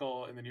Schwartz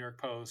article in the New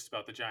York Post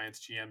about the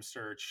Giants GM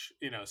search,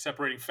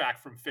 separating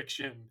fact from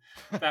fiction.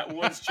 That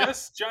was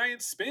just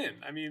Giants spin.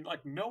 I mean,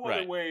 like no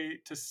other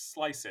way to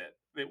slice it.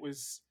 It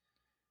was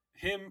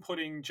him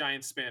putting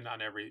Giants spin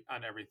on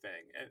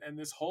everything. And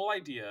this whole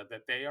idea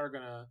that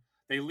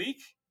they leak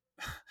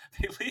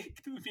to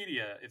the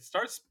media. It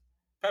starts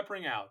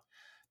peppering out.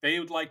 They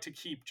would like to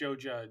keep Joe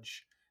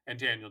Judge and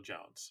Daniel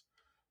Jones,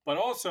 but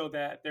also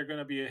that they're going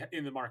to be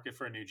in the market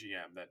for a new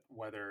GM, that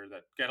whether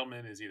that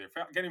Gettleman is either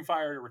getting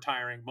fired or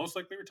retiring, most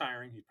likely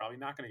retiring. He's probably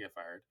not going to get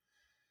fired.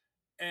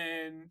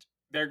 And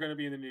they're going to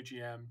be in the new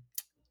GM.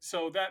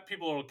 So that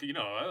people will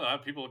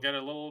get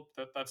a little,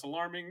 that's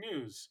alarming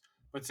news.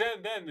 But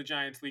then the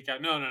Giants leak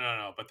out,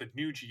 no. But the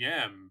new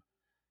GM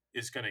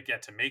is going to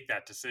get to make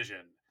that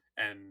decision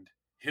and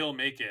he'll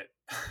make it.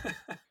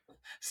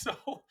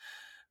 So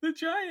the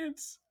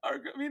Giants are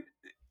going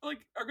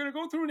to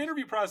go through an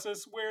interview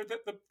process where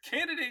the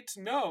candidates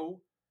know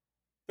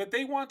that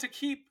they want to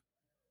keep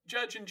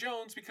Judge and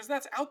Jones because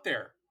that's out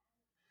there.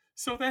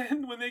 So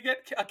then when they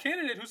get a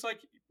candidate who's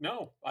like,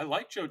 no, I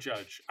like Joe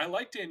Judge, I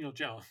like Daniel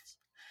Jones,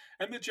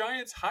 and the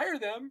Giants hire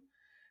them,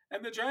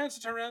 and the Giants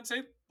turn around and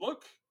say,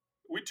 look,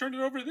 we turned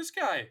it over to this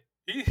guy.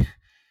 He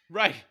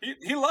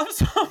loves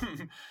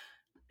him.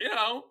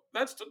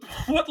 That's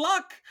what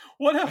luck.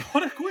 What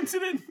a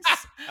coincidence.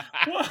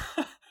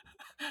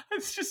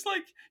 It's just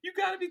like, you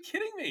got to be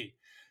kidding me.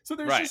 So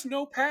there's just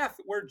no path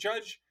where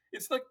Judge,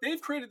 it's like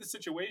they've created the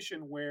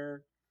situation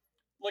where,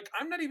 like,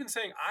 I'm not even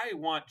saying I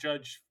want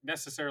Judge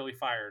necessarily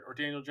fired or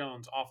Daniel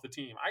Jones off the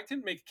team. I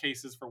can make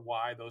cases for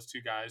why those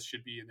two guys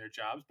should be in their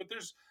jobs, but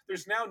there's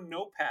now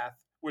no path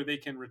where they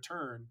can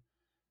return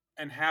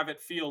and have it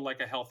feel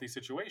like a healthy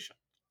situation.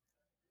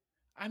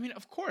 I mean,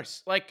 of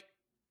course, like,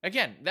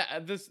 again,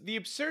 the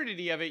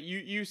absurdity of it,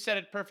 you said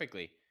it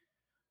perfectly.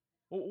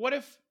 What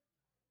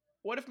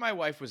if my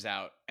wife was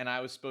out and I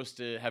was supposed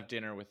to have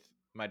dinner with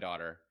my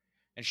daughter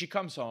and she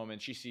comes home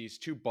and she sees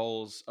 2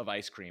 bowls of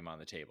ice cream on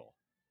the table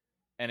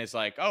and it's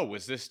like, oh,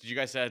 did you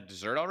guys have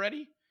dessert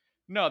already?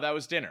 No, that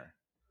was dinner.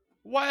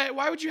 Why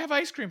would you have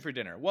ice cream for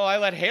dinner? Well, I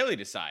let Haley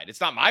decide. It's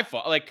not my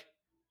fault. Like,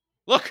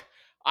 look,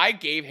 I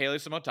gave Haley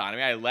some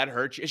autonomy. I let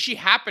her she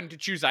happened to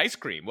choose ice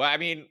cream. Well, I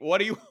mean, what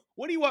do you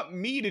want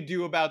me to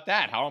do about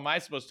that? How am I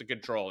supposed to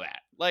control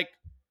that? Like,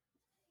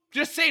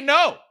 just say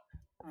no.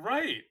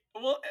 Right.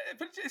 Well,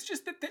 but it's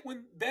just that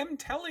when them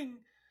telling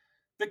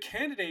the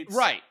candidates,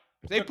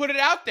 they put it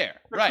out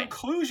there, the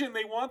conclusion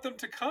they want them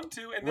to come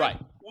to, and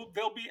then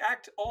they'll be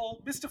act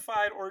all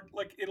mystified, or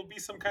like it'll be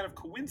some kind of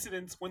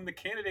coincidence when the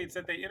candidates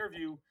that they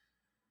interview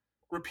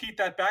repeat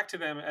that back to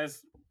them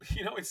as,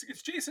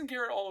 it's Jason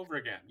Garrett all over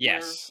again.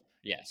 Yes.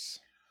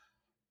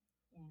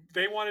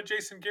 They wanted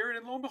Jason Garrett,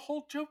 and lo and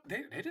behold,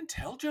 they didn't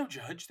tell Joe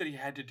Judge that he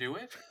had to do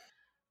it,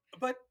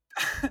 but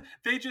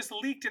they just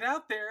leaked it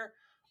out there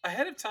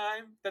ahead of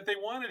time that they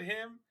wanted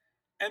him.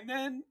 And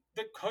then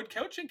the head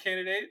coaching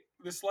candidate,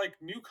 this like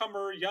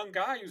newcomer young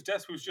guy who's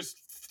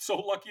just so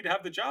lucky to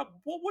have the job,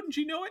 well, wouldn't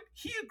you know it,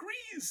 he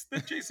agrees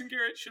that Jason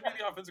Garrett should be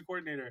the offensive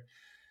coordinator.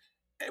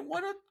 And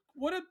what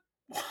a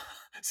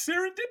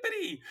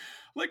serendipity.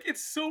 Like,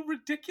 it's so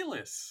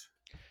ridiculous.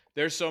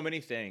 There's so many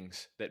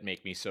things that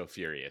make me so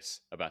furious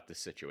about this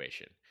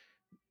situation.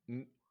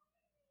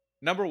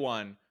 Number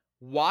one,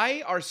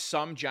 why are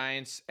some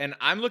Giants, and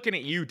I'm looking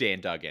at you,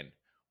 Dan Duggan,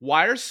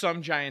 why are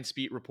some Giants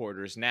beat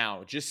reporters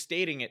now just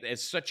stating it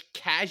as such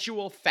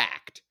casual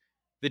fact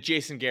that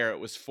Jason Garrett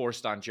was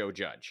forced on Joe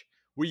Judge,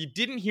 where you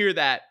didn't hear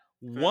that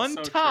That's one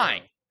so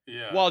time true.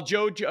 Yeah.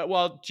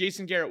 while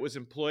Jason Garrett was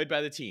employed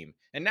by the team,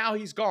 and now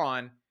he's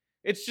gone?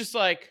 It's just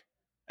like,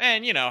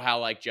 and you know how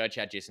like Judge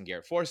had Jason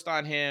Garrett forced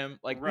on him.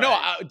 Like, no,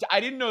 Right. I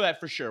didn't know that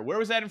for sure. Where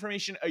was that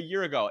information a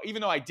year ago?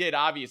 Even though I did,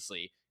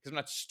 obviously, because I'm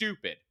not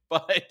stupid.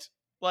 But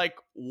like,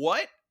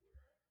 what?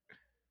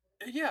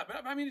 Yeah,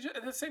 but I mean,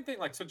 the same thing.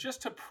 Like, so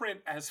just to print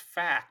as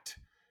fact,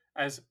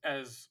 as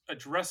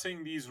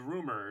addressing these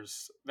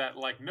rumors that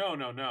like, no,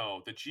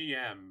 the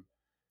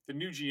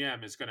new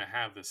GM is going to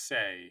have the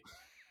say,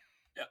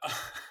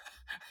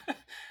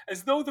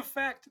 as though the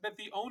fact that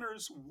the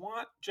owners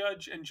want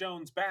Judge and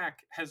Jones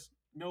back has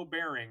no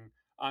bearing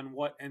on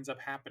what ends up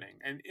happening.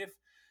 And if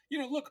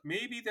look,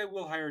 maybe they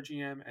will hire a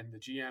GM and the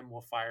GM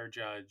will fire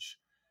Judge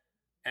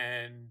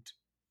and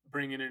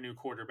bring in a new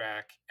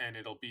quarterback and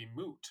it'll be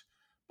moot.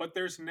 But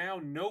there's now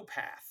no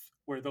path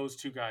where those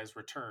two guys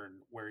return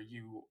where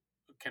you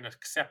can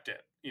accept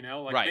it.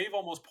 Like Right. they've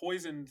almost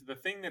poisoned the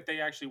thing that they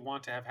actually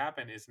want to have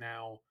happen is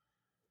now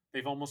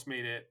they've almost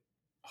made it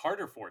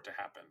harder for it to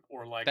happen.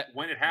 Or like That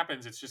when it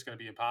happens, it's just going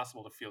to be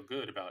impossible to feel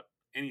good about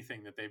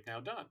anything that they've now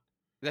done.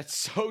 that's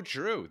so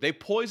true. They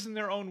poison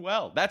their own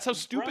well. That's how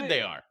stupid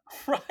they Right.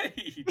 are.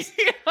 Right.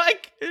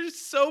 Like,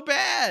 it's so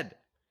bad.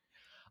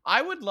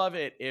 I would love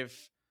it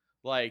if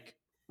like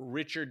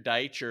Richard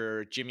Deitch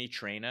or Jimmy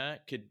Traina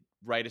could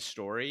write a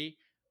story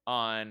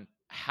on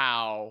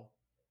how,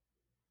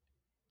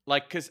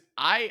 like, because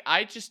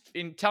I just,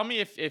 and tell me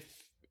if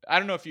I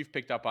don't know if you've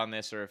picked up on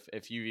this or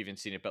if you've even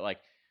seen it, but like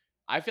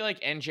I feel like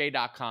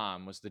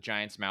NJ.com was the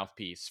Giants'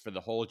 mouthpiece for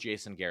the whole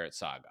Jason Garrett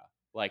saga.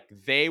 Like,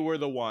 they were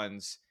the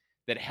ones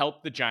that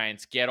helped the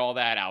Giants get all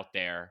that out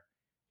there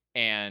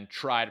and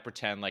try to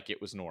pretend like it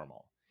was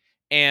normal.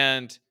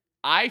 And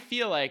I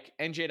feel like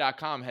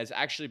NJ.com has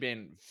actually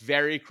been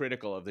very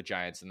critical of the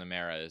Giants and the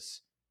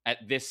Maras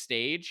at this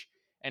stage.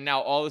 And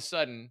now all of a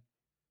sudden,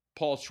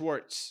 Paul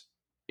Schwartz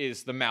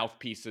is the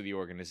mouthpiece of the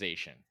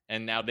organization.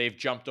 And now they've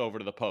jumped over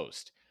to the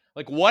Post.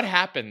 Like, what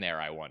happened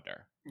there, I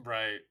wonder?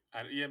 Right.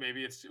 Yeah,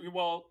 maybe it's,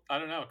 well, I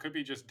don't know. It could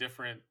be just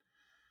different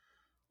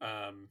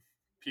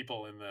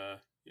people in the,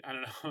 I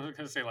don't know. I was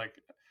going to say like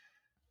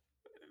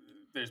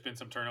there's been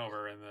some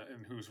turnover in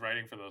who's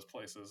writing for those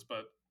places,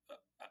 but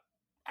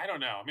I don't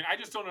know. I mean, I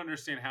just don't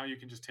understand how you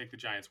can just take the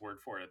Giants' word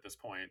for it at this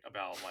point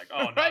about like,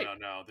 oh Right.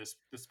 no, this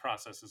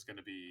process is going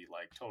to be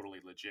like totally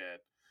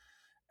legit.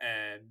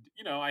 And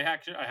I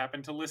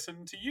happened to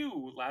listen to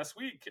you last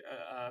week.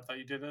 I thought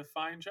you did a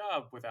fine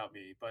job without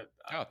me, but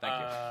Oh,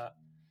 thank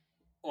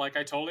you. like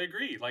I totally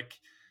agree. Like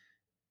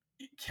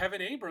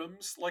Kevin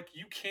Abrams, like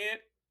you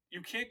can't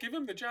give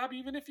him the job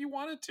even if you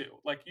wanted to.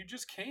 Like you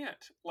just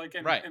can't. Like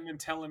Right. and then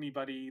tell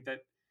anybody that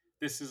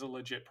this is a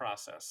legit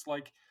process.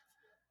 Like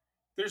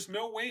there's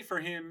no way for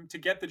him to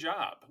get the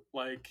job.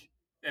 Like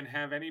and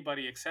have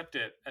anybody accept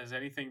it as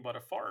anything but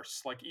a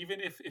farce. Like even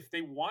if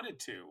they wanted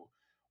to,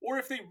 or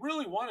if they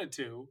really wanted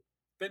to,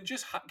 then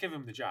just give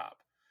him the job.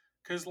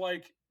 Cuz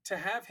like to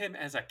have him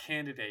as a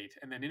candidate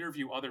and then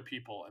interview other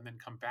people and then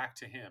come back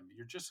to him,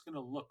 you're just going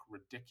to look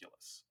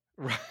ridiculous.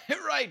 Right,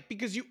 right,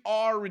 because you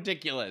are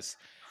ridiculous.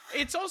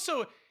 It's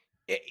also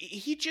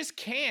he just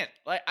can't.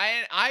 Like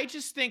I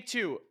just think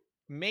too,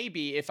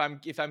 maybe if I'm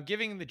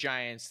giving the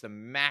Giants the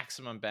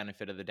maximum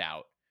benefit of the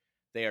doubt,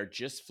 they are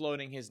just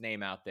floating his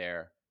name out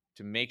there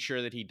to make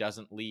sure that he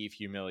doesn't leave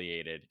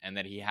humiliated and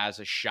that he has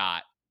a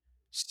shot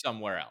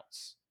somewhere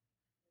else.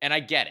 And I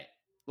get it.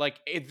 Like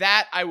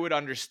that I would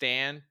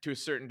understand to a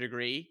certain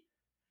degree.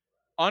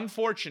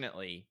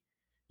 Unfortunately,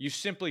 you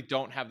simply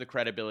don't have the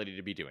credibility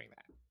to be doing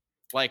that.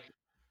 Like,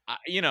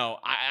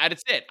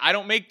 that's it. I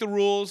don't make the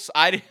rules.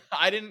 I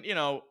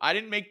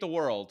didn't make the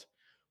world,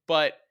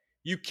 but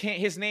you can't.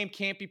 His name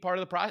can't be part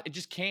of the process. It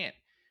just can't.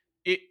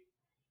 It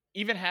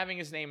even having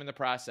his name in the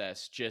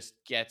process just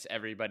gets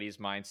everybody's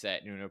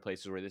mindset into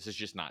places where this is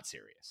just not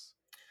serious.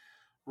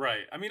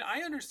 Right. I mean,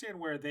 I understand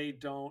where they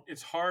don't.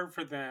 It's hard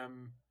for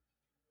them.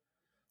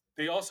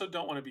 They also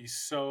don't want to be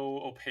so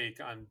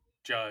opaque on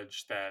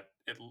Judge that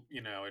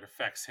it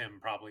affects him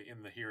probably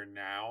in the here and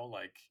now.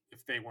 Like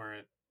if they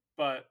weren't,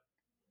 but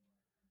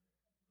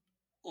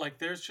like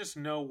there's just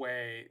no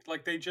way.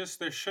 Like there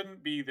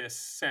shouldn't be this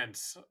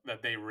sense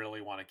that they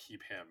really want to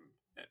keep him.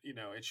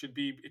 It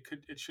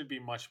should be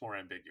much more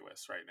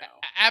ambiguous right now.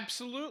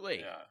 Absolutely.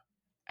 Yeah.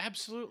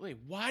 Absolutely.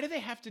 Why do they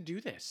have to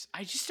do this?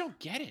 I just don't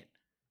get it.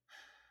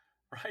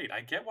 Right.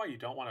 I get why you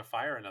don't want to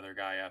fire another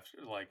guy after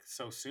like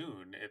so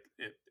soon.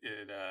 It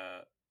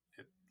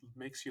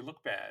makes you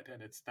look bad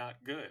and it's not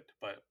good.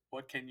 But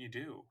what can you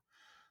do?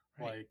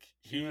 Right. Like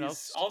You know what he's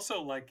else?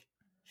 also like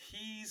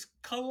he's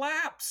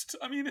collapsed.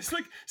 I mean, it's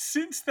like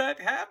since that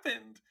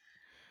happened,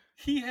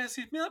 he has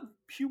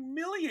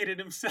humiliated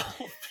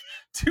himself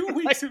 2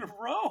 weeks in a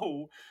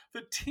row.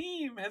 The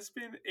team has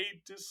been a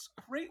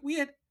disgrace. We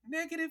had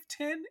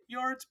 -10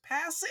 yards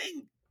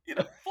passing in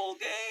a full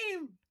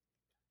game.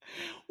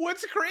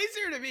 What's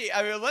crazier to me,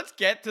 I mean, let's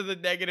get to the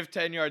negative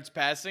 10 yards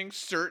passing.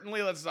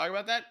 Certainly, let's talk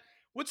about that.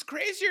 What's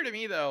crazier to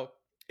me, though,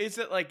 is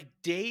that like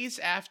days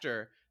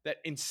after that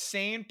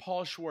insane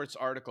Paul Schwartz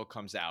article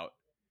comes out,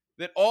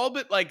 that all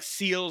but like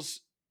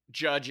seals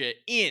Judge it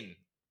in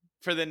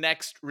for the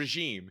next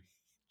regime.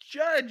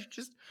 Judge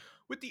just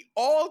with the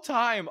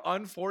all-time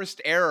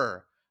unforced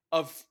error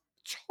of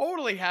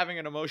totally having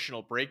an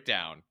emotional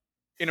breakdown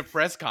in a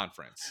press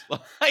conference.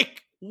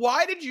 Like,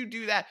 why did you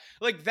do that?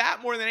 Like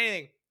that more than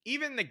anything,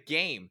 even the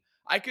game,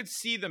 I could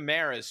see the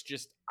Maras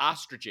just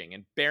ostriching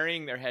and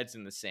burying their heads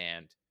in the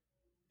sand,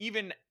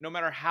 even no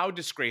matter how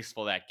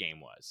disgraceful that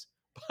game was.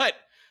 But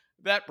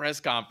that press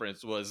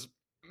conference was,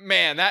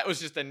 man, that was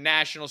just a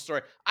national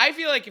story. I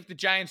feel like if the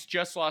Giants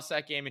just lost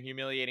that game in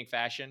humiliating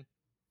fashion,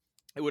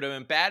 it would have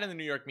been bad in the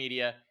New York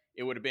media.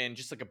 It would have been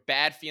just like a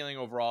bad feeling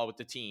overall with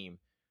the team.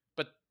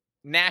 But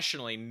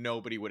nationally,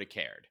 nobody would have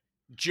cared.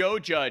 Joe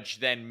Judge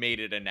then made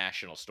it a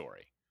national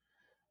story.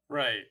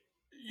 Right.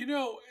 You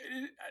know,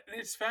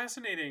 it's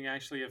fascinating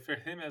actually for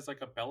him as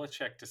like a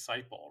Belichick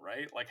disciple,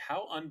 right? Like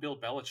how un-Bill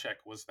Belichick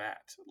was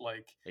that?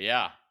 Like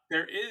Yeah.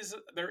 there is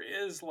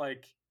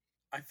like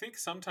I think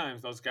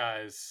sometimes those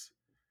guys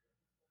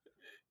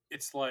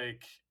it's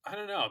like I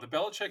don't know, the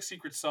Belichick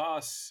secret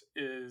sauce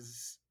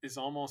is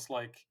almost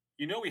like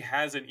he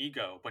has an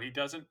ego, but he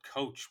doesn't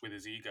coach with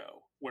his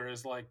ego.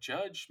 Whereas like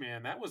Judge,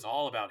 man, that was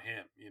all about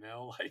him,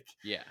 like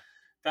Yeah.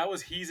 that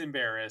was he's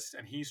embarrassed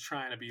and he's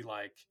trying to be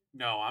like,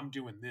 no, I'm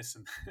doing this.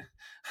 And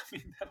I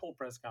mean, that whole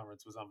press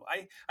conference was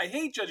I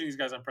hate judging these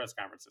guys on press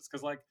conferences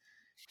because like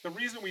the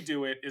reason we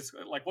do it is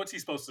like, what's he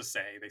supposed to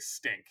say? They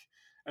stink.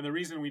 And the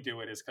reason we do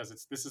it is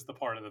because this is the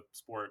part of the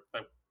sport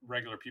that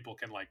regular people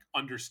can like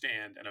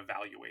understand and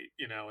evaluate,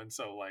 and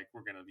so like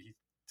he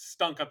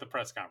stunk at the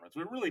press conference.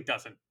 It really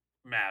doesn't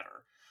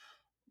matter.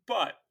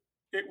 But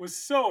it was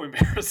so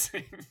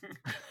embarrassing,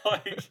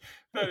 like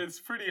that it's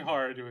pretty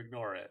hard to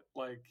ignore it.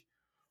 Like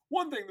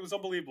one thing that was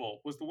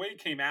unbelievable was the way he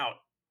came out.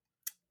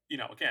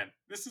 Again,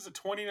 this is a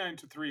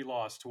 29-3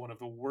 loss to one of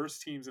the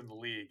worst teams in the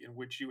league in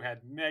which you had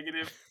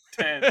negative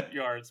 10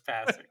 yards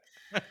passing.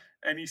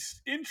 And he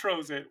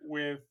intros it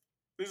with,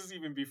 this is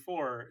even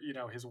before,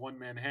 his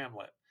one-man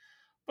Hamlet.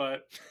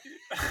 But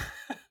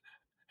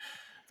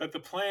that the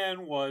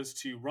plan was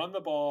to run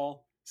the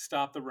ball,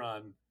 stop the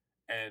run,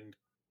 and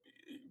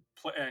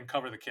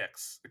cover the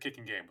kicks. The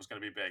kicking game was going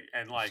to be big.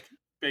 And like,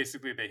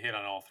 basically they hit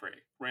on all three.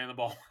 Ran the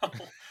ball well,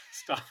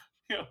 stop,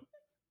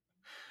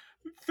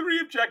 three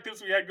objectives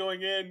we had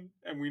going in,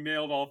 and we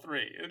nailed all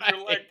three. And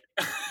you're like,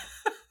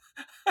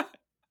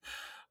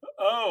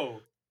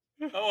 oh,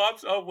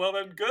 well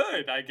then,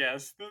 good. I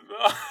guess.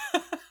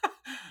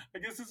 I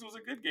guess this was a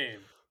good game.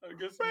 I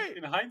guess right.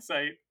 In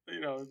hindsight,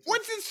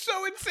 What's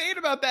so insane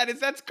about that is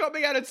that's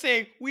coming out and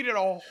saying we did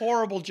a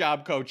horrible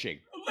job coaching.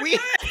 Like,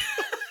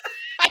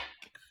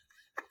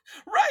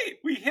 right.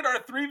 We hit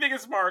our three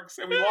biggest marks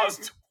and we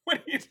lost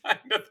 29-3.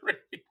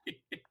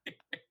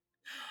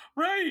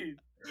 Right.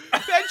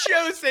 That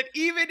shows that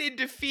even in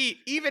defeat,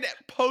 even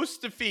at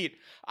post-defeat,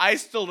 I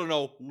still don't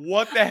know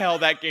what the hell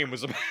that game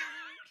was about.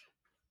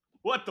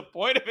 What the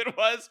point of it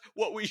was,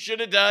 what we should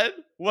have done.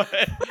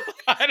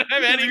 I don't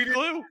have any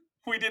clue.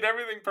 We did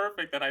everything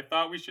perfect that I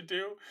thought we should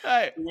do.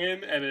 Right.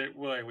 Win, and it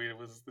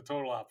was the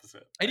total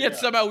opposite. And yet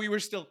somehow we were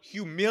still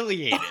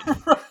humiliated.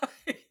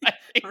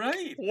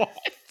 Right. What?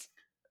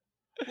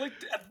 Like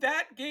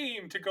that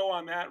game to go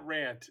on that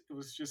rant, it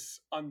was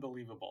just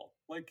unbelievable.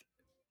 Like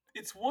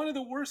it's one of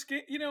the worst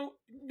games,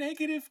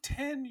 negative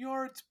 10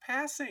 yards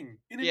passing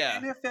in an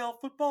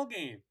NFL football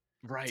game.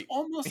 Right. It's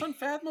almost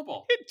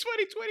unfathomable. In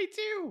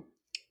 2022.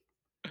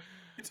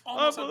 It's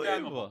almost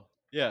unfathomable.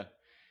 Yeah.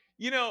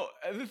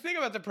 The thing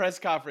about the press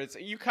conference,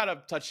 you kind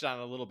of touched on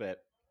it a little bit.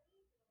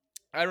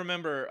 I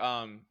remember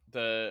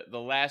the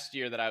last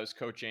year that I was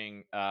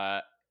coaching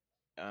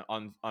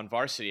on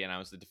varsity and I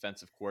was the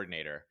defensive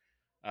coordinator.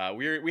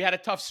 We had a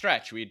tough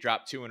stretch. We had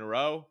dropped 2 in a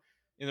row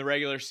in the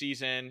regular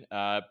season,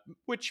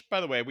 which,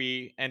 by the way,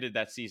 we ended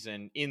that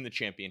season in the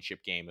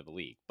championship game of the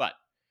league. But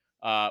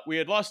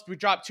we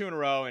dropped 2 in a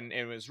row, and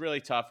it was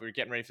really tough. We were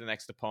getting ready for the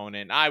next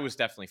opponent. I was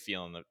definitely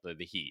feeling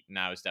the heat, and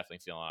I was definitely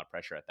feeling a lot of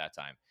pressure at that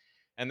time.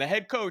 And the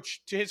head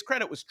coach, to his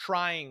credit, was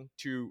trying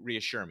to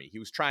reassure me. He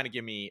was trying to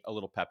give me a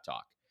little pep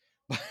talk.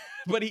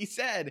 But he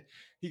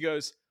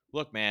goes,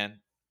 look, man,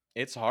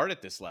 it's hard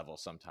at this level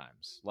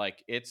sometimes.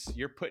 Like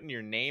you're putting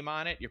your name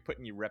on it. You're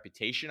putting your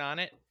reputation on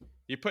it.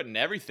 You're putting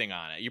everything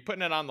on it. You're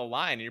putting it on the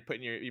line, and you're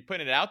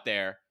putting it out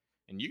there,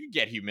 and you can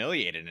get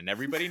humiliated, and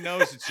everybody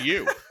knows it's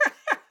you.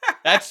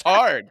 That's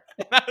hard.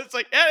 And I was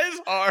like, that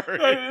is hard.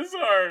 That is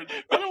hard.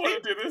 I don't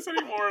want to do this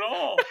anymore at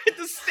all.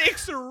 The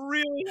stakes are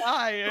really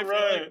high.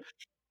 Right. Like,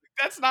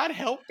 that's not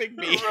helping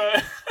me.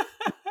 Right.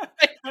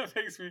 That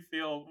makes me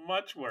feel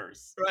much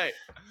worse. Right.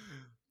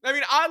 I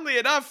mean, oddly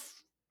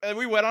enough,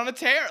 we went on a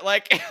tear.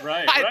 Like, it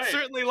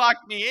certainly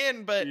locked me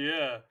in, but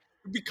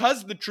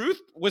because the truth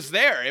was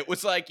there, it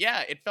was like,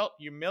 it felt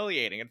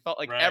humiliating. It felt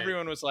like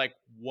everyone was like,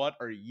 what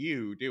are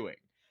you doing?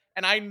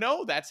 And I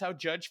know that's how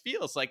Judge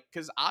feels, like,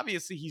 because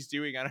obviously he's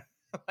doing an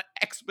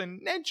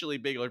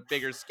exponentially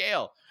bigger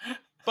scale.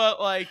 But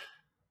like,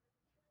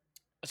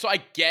 so I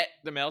get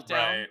the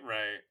meltdown,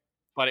 Right.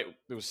 but it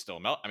was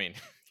still I mean,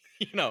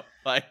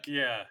 like,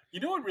 Yeah. You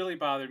know what really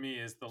bothered me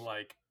is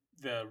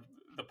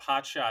the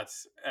pot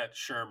shots at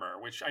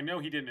Shermer, which I know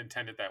he didn't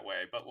intend it that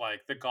way, but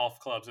like the golf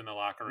clubs in the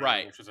locker room,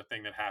 right. which was a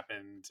thing that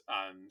happened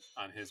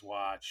on his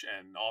watch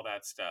and all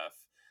that stuff.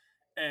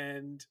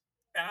 And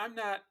I'm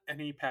not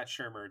any Pat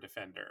Shermer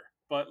defender,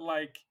 but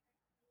like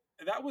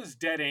that was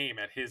dead aim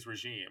at his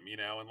regime,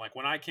 and like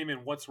when I came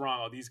in, what's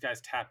wrong? Oh, these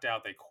guys tapped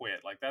out, they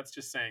quit. Like that's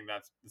just saying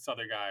that's this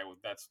other guy,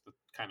 that's the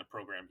kind of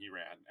program he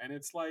ran. And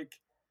it's like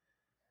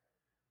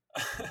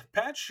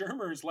Pat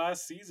Shermer's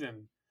last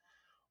season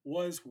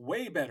was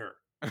way better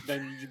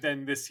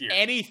than this year.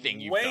 Anything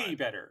you've Way done.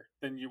 better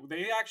than you.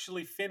 They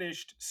actually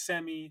finished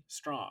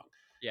semi-strong.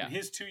 Yeah. In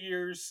his 2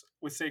 years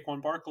with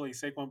Saquon Barkley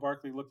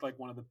looked like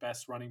one of the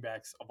best running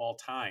backs of all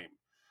time.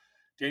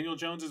 Daniel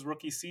Jones's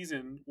rookie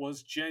season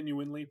was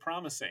genuinely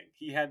promising.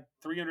 He had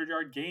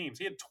 300-yard games.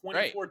 He had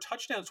 24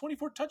 touchdowns.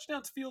 24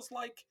 touchdowns feels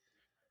like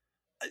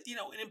an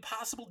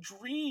impossible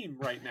dream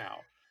right now.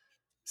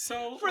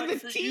 So For the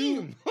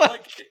team. you,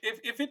 like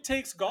if it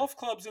takes golf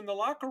clubs in the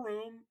locker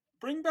room,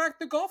 bring back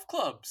the golf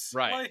clubs.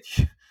 Right. Like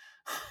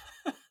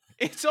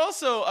it's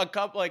also a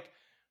couple like,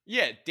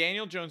 yeah,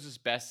 Daniel Jones's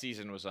best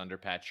season was under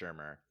Pat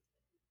Shermer.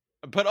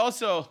 But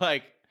also,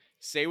 like,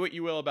 say what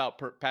you will about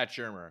Pat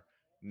Shermer.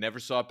 Never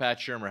saw Pat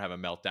Shermer have a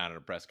meltdown at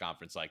a press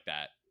conference like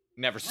that.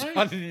 Never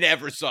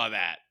saw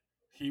that.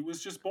 He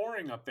was just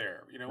boring up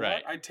there. You know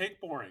Right. what? I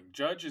take boring.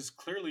 Judge is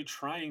clearly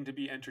trying to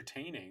be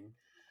entertaining,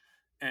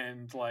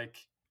 and like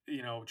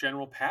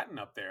General Patton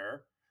up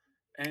there.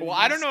 And well,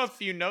 I don't know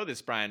if you know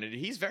this, Brian.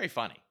 He's very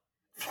funny.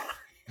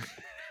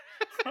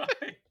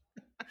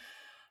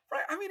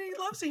 Right. I mean, he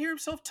loves to hear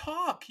himself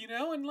talk,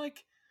 and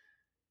like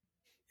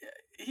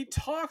he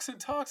talks and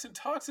talks and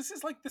talks. This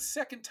is like the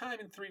second time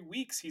in 3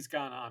 weeks he's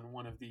gone on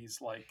one of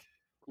these like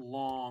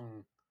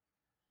long,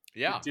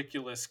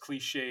 ridiculous,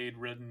 cliched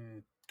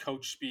ridden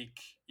coach speak.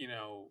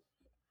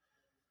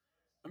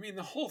 I mean,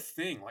 the whole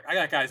thing. Like, I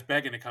got guys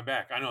begging to come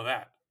back. I know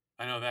that.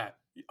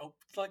 Oh,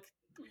 like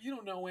you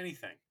don't know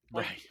anything.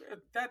 Like, right.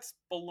 That's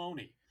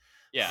baloney.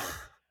 Yeah.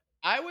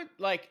 I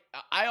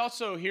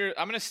also I'm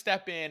going to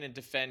step in and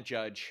defend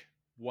Judge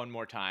one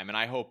more time, and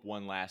I hope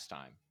one last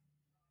time.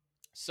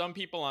 Some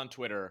people on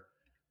Twitter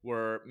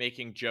were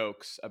making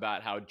jokes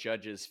about how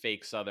Judge's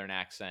fake Southern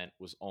accent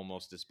was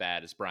almost as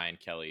bad as Brian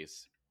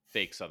Kelly's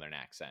fake Southern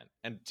accent.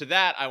 And to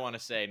that, I want to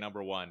say,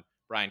 number one,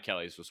 Brian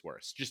Kelly's was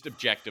worse. Just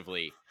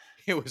objectively,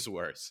 it was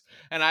worse.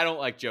 And I don't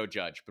like Joe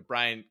Judge, but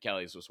Brian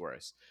Kelly's was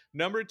worse.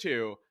 Number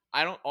two,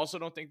 I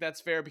don't think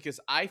that's fair because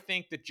I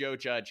think that Joe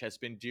Judge has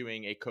been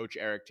doing a Coach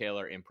Eric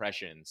Taylor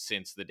impression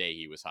since the day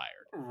he was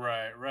hired.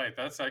 Right.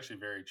 That's actually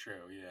very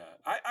true. Yeah.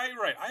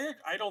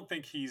 I don't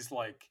think he's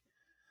like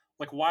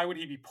why would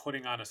he be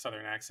putting on a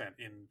Southern accent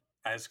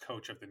as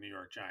coach of the New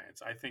York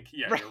Giants? I think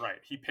you're right.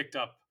 He picked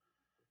up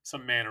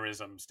some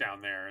mannerisms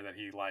down there that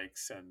he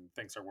likes and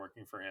thinks are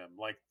working for him.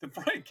 Like the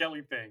Brian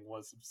Kelly thing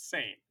was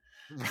insane.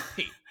 Right.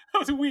 It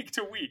was week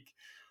to week.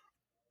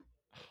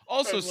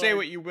 Also, say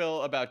what you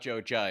will about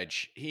Joe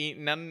Judge.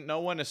 No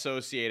one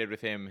associated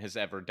with him has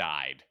ever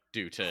died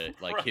due to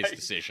his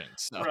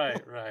decisions. So.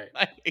 Right.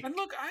 And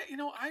look,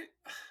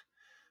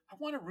 I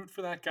want to root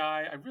for that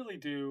guy. I really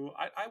do.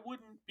 I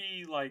wouldn't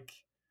be like.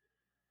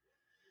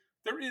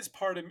 There is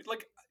part of me,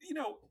 like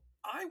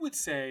I would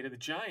say to the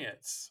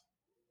Giants,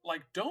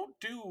 like, don't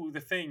do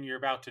the thing you're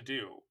about to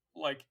do.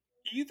 Like,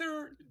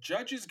 either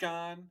Judge is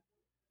gone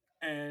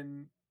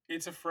and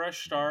it's a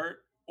fresh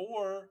start,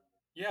 or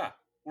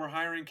we're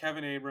hiring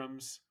Kevin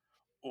Abrams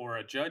or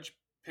a Judge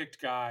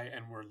picked guy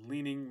and we're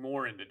leaning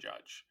more into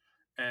Judge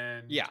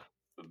and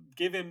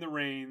give him the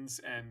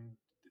reins and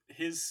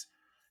his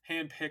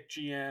hand-picked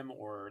GM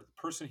or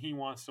the person he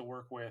wants to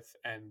work with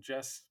and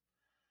just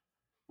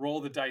roll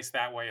the dice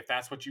that way. If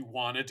that's what you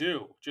want to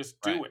do, just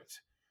do it.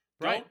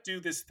 Don't do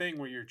this thing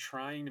where you're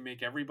trying to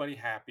make everybody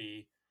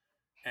happy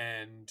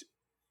and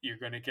you're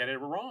going to get it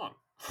wrong.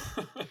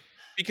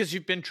 Because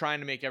you've been trying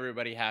to make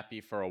everybody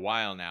happy for a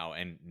while now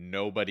and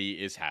nobody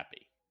is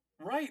happy.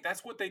 Right.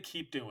 That's what they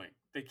keep doing.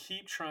 They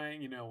keep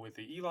trying, with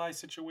the Eli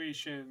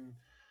situation,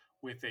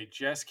 they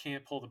just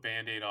can't pull the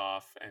Band-Aid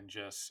off and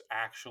just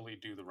actually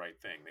do the right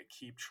thing. They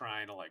keep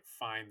trying to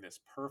find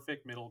this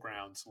perfect middle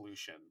ground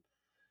solution.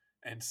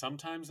 And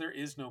sometimes there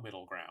is no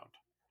middle ground.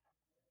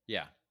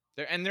 Yeah.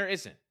 There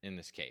isn't in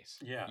this case.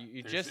 Yeah.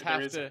 You just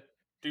have to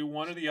do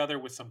one or the other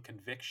with some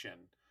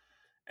conviction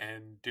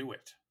and do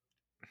it.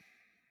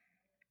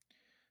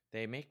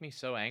 They make me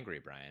so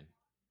angry, Brian.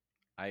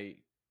 I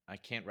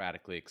can't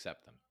radically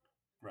accept them.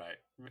 Right.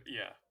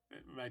 Yeah.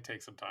 It might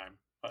take some time,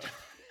 but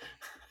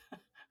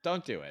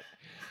don't do it.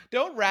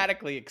 Don't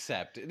radically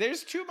accept.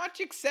 There's too much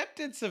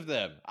acceptance of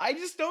them. I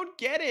just don't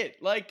get it.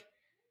 Like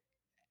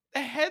the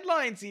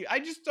headlines, I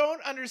just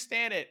don't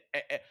understand it.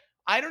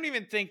 I don't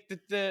even think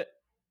that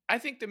I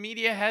think the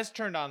media has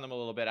turned on them a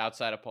little bit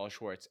outside of Paul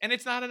Schwartz, and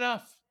it's not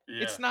enough.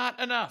 Yeah. It's not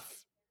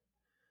enough.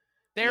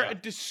 They're a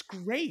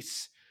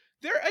disgrace.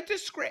 They're a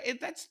disgrace.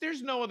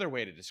 There's no other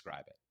way to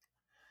describe it.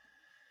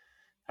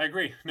 I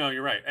agree. No,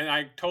 you're right. And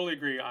I totally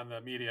agree on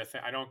the media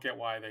thing. I don't get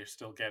why they're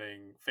still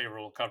getting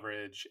favorable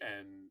coverage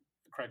and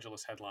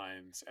credulous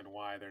headlines and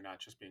why they're not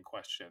just being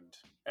questioned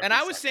And every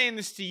I was second. saying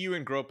this to you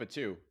and Gropa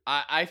too.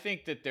 I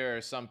think that there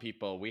are some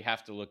people we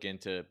have to look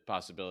into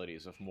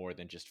possibilities of more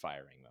than just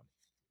firing them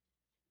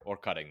or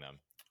cutting them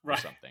or Right.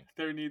 something.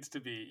 There needs to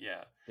be,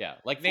 yeah. Yeah,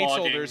 like Nate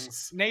Solder's.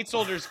 Floggings. Nate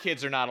Solder's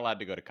kids are not allowed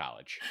to go to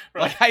college.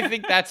 Right. Like I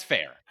think that's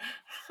fair.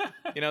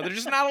 They're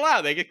just not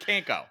allowed. They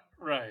can't go.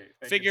 Right.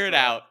 They Figure can it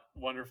still have out.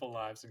 wonderful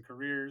lives and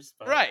careers.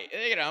 But, Right.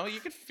 You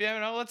could.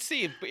 Let's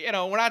see. But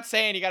we're not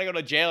saying you got to go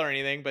to jail or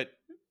anything. But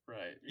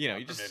right. you You're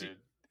not just permitted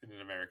in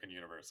an American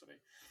university.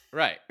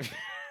 right,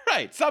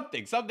 right.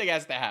 Something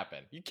has to happen.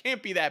 You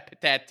can't be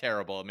that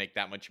terrible and make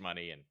that much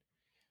money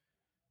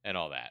and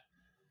all that.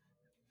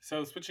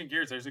 So switching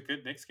gears, there's a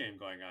good Knicks game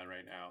going on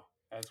right now.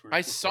 As we're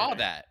I saw recording.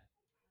 that.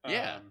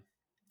 Yeah.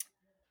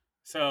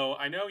 So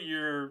I know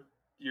you're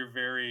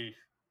very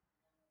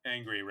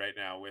angry right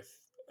now with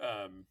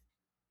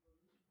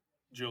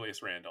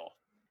Julius Randle.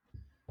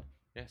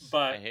 Yes.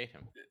 But I hate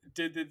him.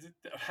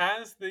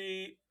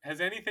 Has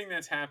anything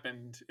that's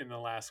happened in the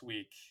last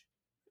week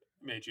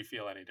made you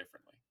feel any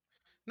differently?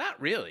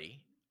 Not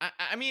really.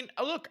 I mean,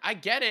 look, I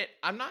get it.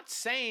 I'm not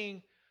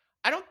saying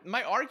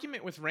my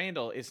argument with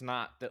Randall is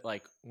not that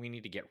like we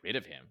need to get rid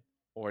of him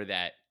or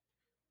that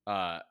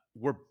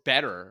we're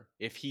better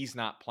if he's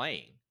not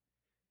playing.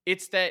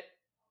 It's that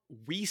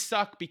we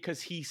suck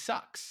because he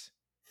sucks.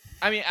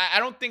 I mean, I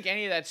don't think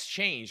any of that's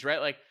changed, right?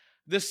 Like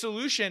the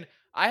solution,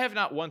 I have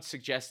not once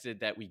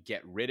suggested that we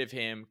get rid of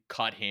him,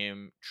 cut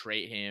him,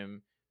 trade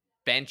him,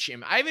 bench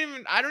him. I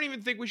don't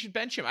even think we should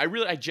bench him.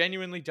 I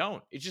genuinely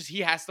don't. It's just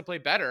he has to play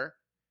better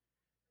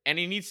and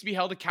he needs to be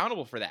held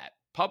accountable for that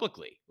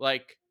publicly.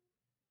 Like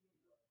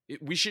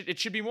it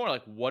should be more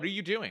like, what are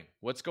you doing?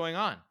 What's going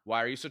on?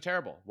 Why are you so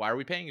terrible? Why are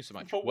we paying you so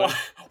much? But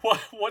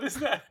what is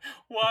that?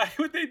 Why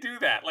would they do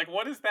that? Like,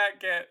 what does that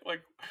get?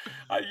 Like,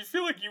 you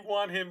feel like you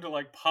want him to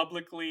like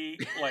publicly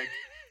like,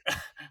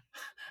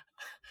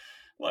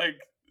 like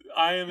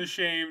I am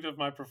ashamed of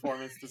my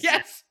performance this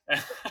yes.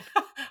 year.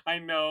 I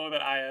know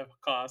that I have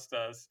cost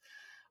us.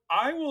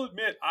 I will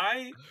admit,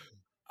 I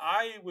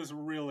was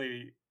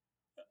really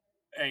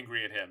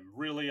angry at him,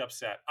 really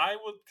upset. I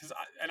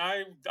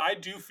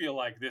do feel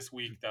like this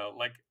week though,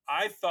 like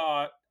I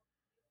thought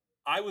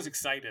I was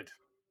excited.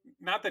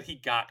 Not that he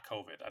got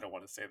COVID. I don't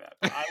want to say that.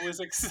 But I was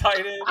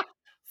excited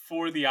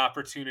for the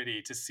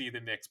opportunity to see the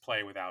Knicks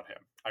play without him.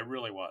 I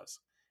really was.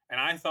 And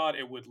I thought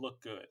it would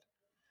look good.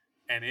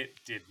 And it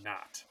did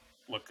not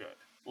look good.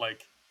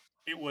 Like,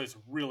 it was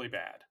really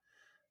bad.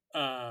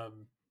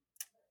 And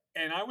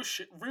I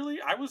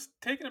was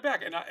taken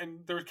aback. And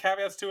there were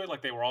caveats to it.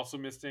 Like, they were also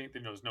missing.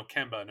 There was no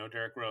Kemba, no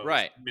Derrick Rose.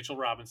 Right. Mitchell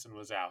Robinson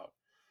was out.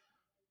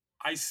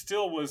 I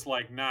still was,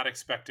 like, not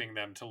expecting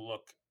them to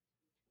look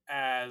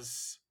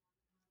as...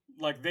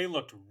 Like, they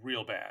looked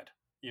real bad.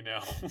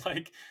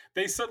 Like,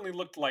 they suddenly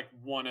looked like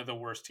one of the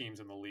worst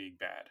teams in the league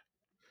bad.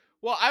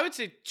 Well, I would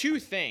say two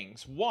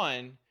things.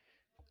 One,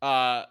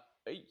 I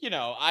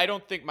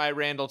don't think my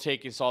Randall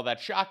take is all that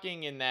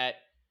shocking in that,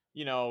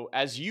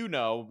 as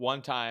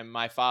one time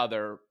my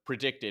father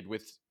predicted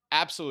with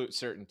absolute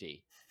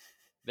certainty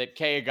that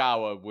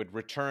Kagawa would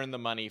return the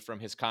money from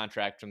his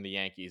contract from the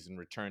Yankees and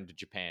return to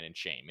Japan in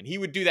shame. And he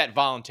would do that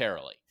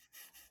voluntarily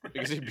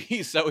because he'd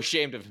be so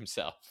ashamed of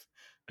himself.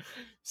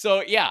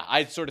 So, yeah,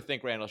 I sort of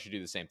think Randall should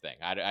do the same thing.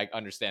 I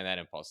understand that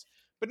impulse.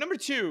 But number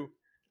two,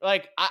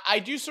 like, I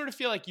do sort of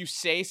feel like you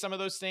say some of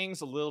those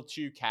things a little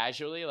too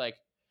casually. Like,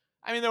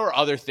 I mean, there were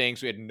other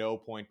things. We had no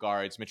point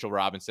guards, Mitchell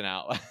Robinson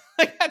out.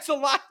 Like, that's a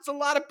lot. It's a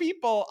lot of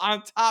people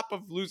on top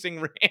of losing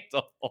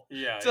Randall.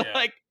 Yeah,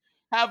 like,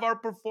 have our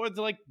performance,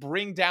 to, like,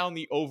 bring down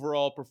the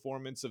overall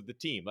performance of the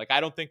team. Like,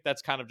 I don't think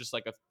that's kind of just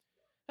like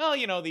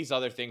these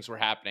other things were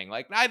happening.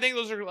 Like, I think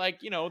those are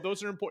like,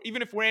 those are important.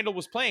 Even if Randall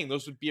was playing,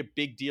 those would be a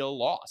big deal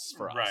loss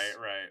for us.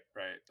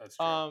 Right. That's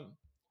true.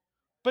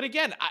 But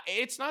again,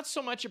 it's not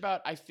so much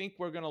about, I think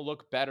we're going to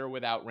look better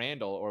without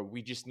Randall, or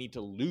we just need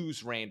to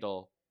lose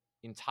Randall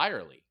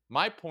entirely.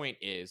 My point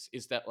is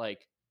that,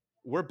 like,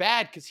 we're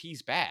bad because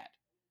he's bad.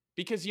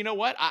 Because you know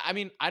what? I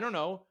mean, I don't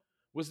know.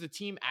 Was the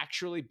team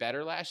actually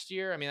better last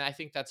year? I mean, I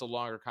think that's a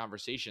longer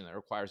conversation that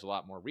requires a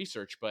lot more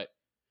research, but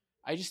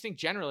I just think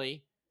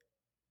generally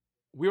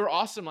we were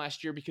awesome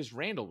last year because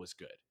Randall was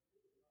good.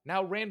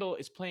 Now Randall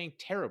is playing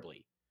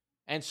terribly,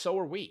 and so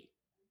are we.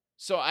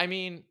 So, I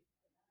mean,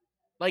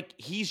 like,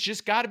 he's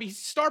just got to be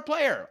star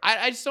player.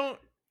 I just don't,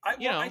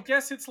 I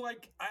guess it's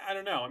like, I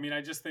don't know. I mean,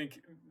 I just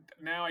think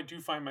now I do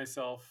find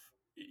myself,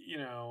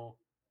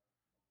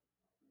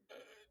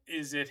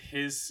 is it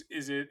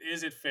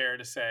fair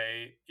to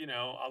say,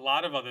 a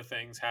lot of other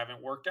things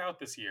haven't worked out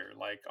this year?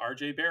 Like,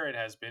 RJ Barrett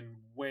has been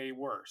way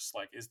worse.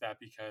 Like, is that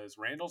because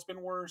Randall's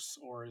been worse,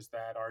 or is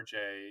that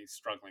RJ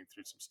struggling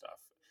through some stuff?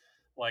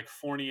 Like,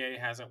 Fournier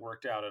hasn't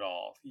worked out at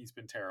all. He's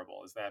been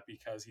terrible. Is that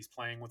because he's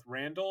playing with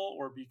Randall,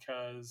 or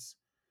because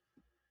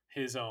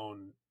his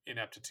own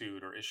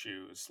ineptitude or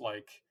issues?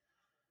 Like,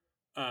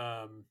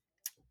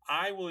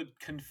 I would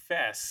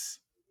confess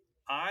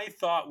I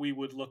thought we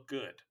would look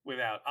good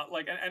without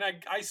and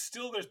I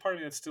still there's part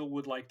of me that still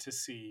would like to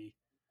see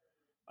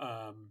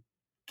um,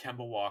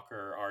 Kemba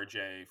Walker,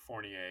 RJ,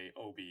 Fournier,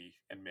 Obi,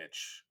 and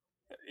Mitch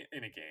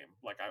in a game.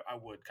 Like I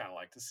would kind of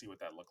like to see what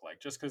that looked like,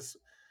 just because.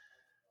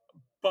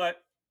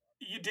 But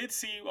you did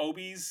see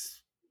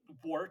Obi's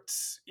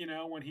warts,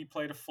 when he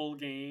played a full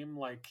game,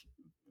 like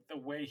the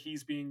way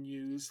he's being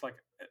used, like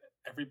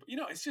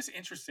it's just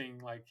interesting.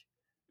 Like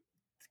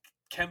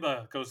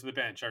Kemba goes to the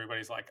bench,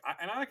 everybody's like,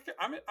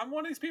 I'm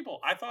one of these people.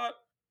 I thought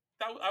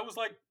that I was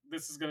like,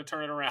 this is going to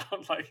turn it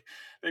around. Like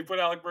they put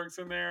Alec Burks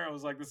in there. I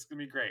was like, this is going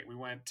to be great. We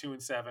went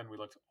 2-7. We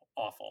looked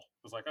awful.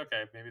 I was like,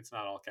 okay, maybe it's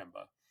not all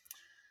Kemba.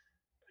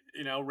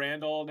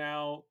 Randall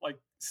now, like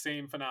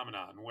same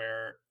phenomenon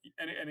where,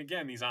 and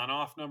again, these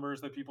on-off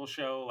numbers that people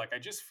show, like I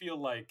just feel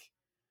like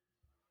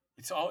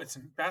it's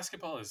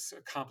basketball is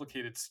a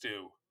complicated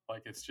stew.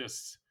 Like it's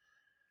just,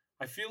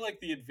 I feel like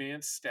the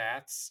advanced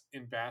stats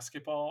in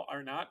basketball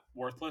are not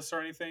worthless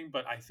or anything,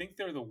 but I think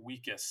they're the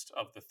weakest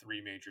of the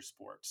three major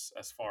sports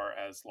as far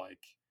as like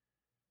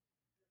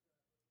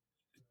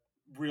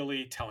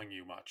really telling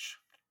you much.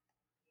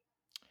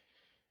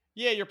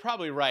 Yeah, you're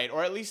probably right.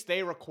 Or at least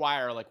they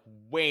require like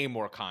way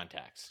more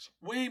context.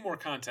 Way more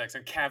context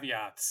and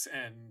caveats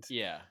and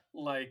Yeah.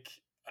 like,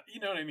 you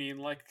know what I mean?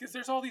 Like, because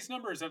there's all these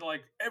numbers that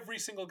like every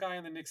single guy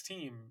on the Knicks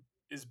team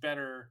is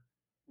better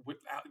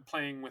without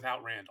playing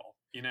without Randall,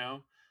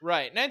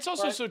 Right. And it's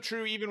also so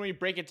true, even when you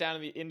break it down to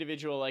the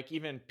individual, like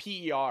even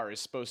PER is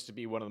supposed to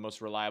be one of the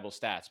most reliable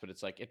stats, but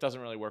it's like, it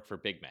doesn't really work for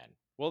big men.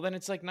 Well, then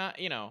it's like not,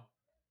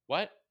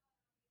 what?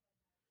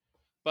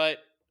 But,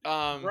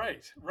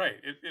 right.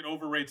 It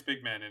overrates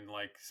big men in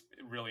like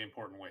really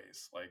important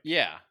ways. Like,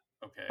 yeah.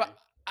 Okay. But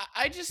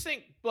I just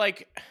think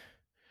like,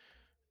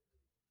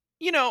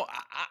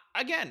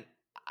 again,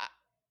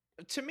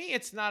 to me,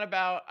 it's not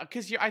about,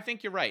 because I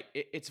think you're right.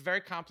 It's a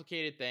very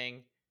complicated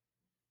thing.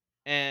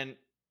 And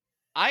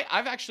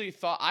I've actually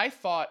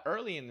thought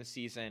early in the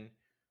season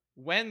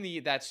when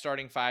that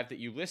starting five that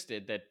you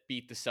listed that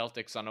beat the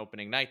Celtics on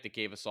opening night that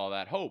gave us all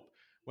that hope,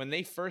 when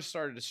they first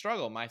started to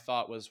struggle, my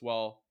thought was,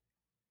 well,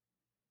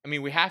 I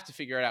mean, we have to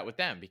figure it out with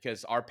them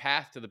because our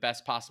path to the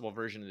best possible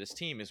version of this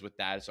team is with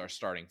that as our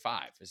starting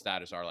five, as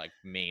that is our like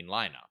main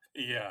lineup.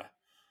 Yeah.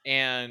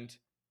 And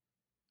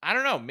I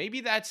don't know,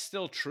 maybe that's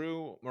still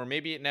true or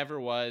maybe it never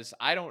was.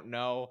 I don't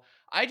know.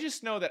 I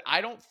just know that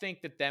I don't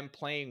think that them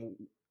playing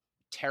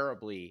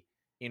terribly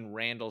in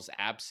Randall's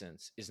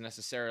absence is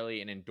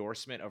necessarily an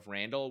endorsement of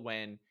Randall.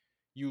 When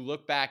you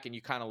look back and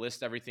you kind of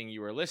list everything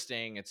you were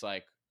listing, it's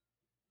like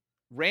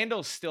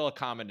Randall's still a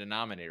common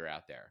denominator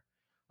out there.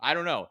 I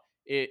don't know.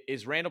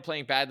 Is Randall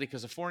playing badly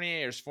because of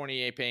Fournier, or is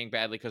Fournier playing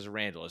badly because of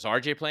Randall? Is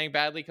RJ playing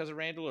badly because of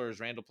Randall, or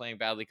is Randall playing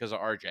badly because of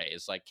RJ?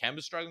 Is like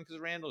Kemba struggling because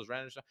of Randall? Is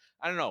Randall?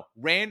 I don't know.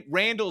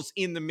 Randall's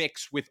in the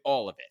mix with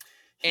all of it.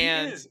 He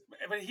is,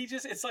 but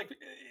it's like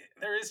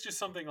there is just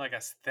something like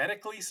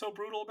aesthetically so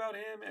brutal about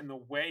him and the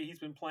way he's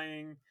been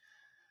playing.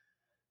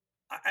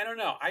 I don't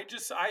know. I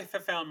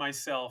have found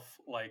myself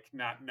like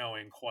not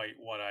knowing quite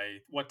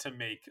what to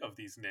make of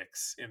these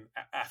Knicks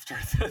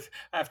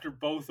after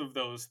both of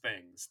those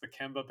things, the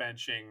Kemba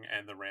benching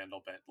and the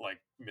Randall like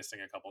missing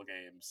a couple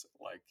games.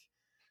 Like,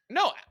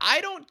 no,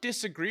 I don't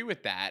disagree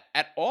with that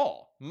at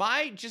all.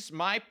 My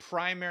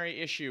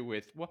primary issue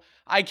with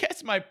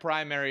my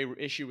primary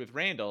issue with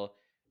Randall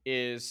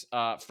is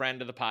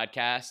friend of the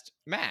podcast,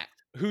 Matt,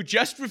 who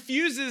just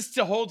refuses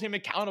to hold him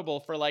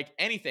accountable for like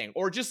anything,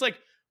 or just like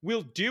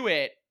will do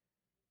it,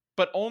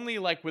 but only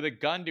like with a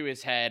gun to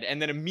his head,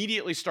 and then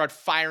immediately start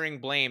firing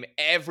blame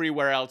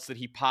everywhere else that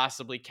he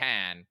possibly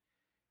can.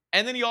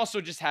 And then he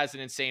also just has an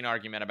insane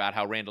argument about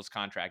how Randall's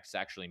contract is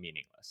actually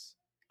meaningless.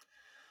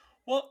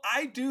 Well,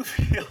 I do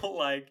feel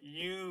like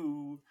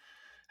you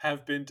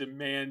have been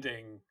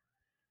demanding,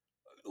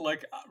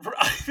 like,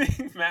 I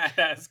think Matt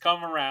has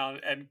come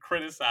around and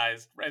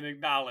criticized and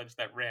acknowledged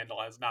that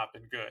Randall has not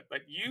been good,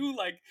 but you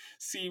like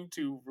seem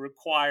to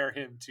require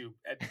him to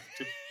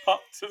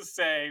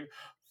say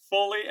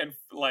fully and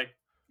like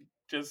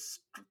just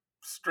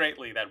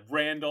straightly that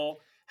Randall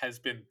has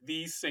been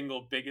the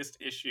single biggest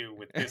issue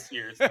with this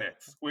year's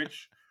Knicks,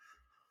 which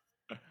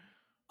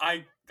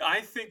I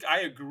think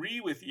I agree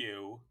with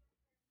you.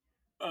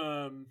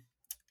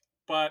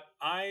 But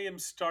I am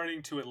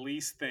starting to at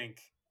least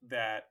think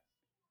that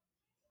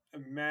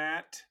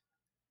Matt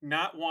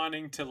not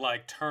wanting to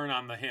like turn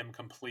on him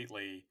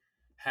completely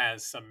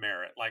has some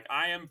merit. Like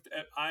I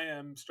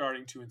am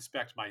starting to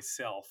inspect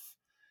myself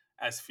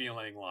as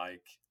feeling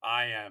like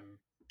I am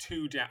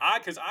too down.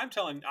 Because I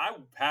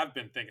have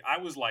been thinking, I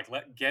was like,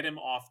 get him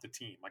off the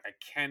team. Like I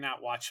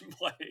cannot watch him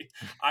play.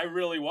 I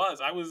really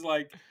was. I was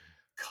like,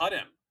 cut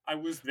him. I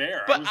was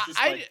there. But I was just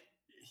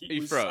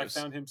he froze.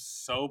 I found him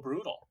so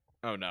brutal.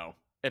 Oh no.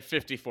 At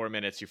 54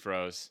 minutes, you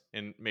froze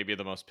in maybe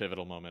the most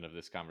pivotal moment of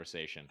this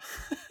conversation.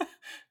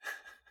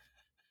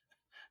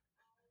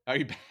 Are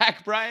you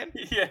back, Brian?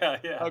 Yeah.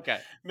 Okay.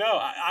 No,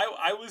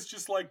 I was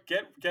just like,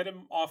 get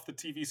him off the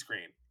TV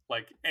screen,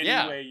 like any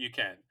way you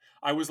can.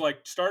 I was like,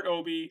 start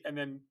Obi and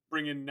then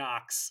bring in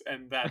Knox,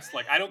 and that's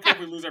like, I don't care if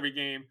we lose every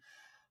game.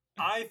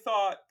 I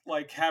thought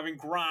like having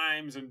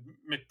Grimes and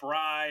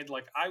McBride,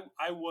 like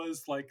I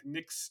was like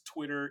Nick's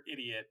Twitter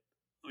idiot,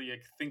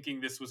 like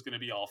thinking this was going to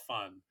be all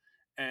fun,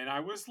 and I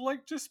was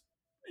like just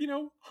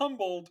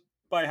humbled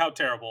by how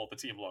terrible the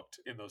team looked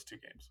in those 2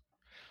 games.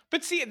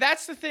 But see,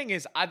 that's the thing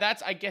is,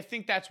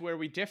 think that's where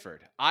we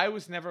differed. I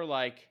was never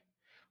like,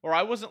 or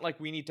I wasn't like,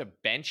 we need to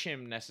bench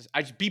him necessarily.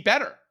 I just be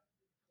better.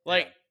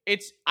 Like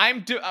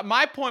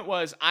my point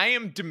was, I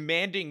am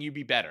demanding you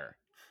be better,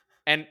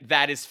 and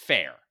that is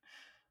fair.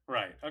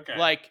 Right. Okay.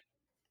 Like,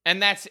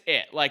 and that's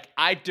it. Like,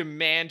 I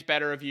demand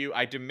better of you.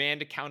 I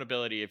demand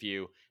accountability of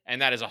you,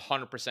 and that is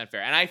 100%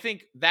 fair. And I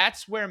think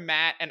that's where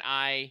Matt and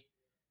I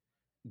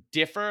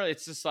differ.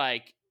 It's just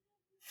like,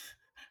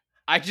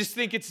 I just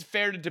think it's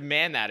fair to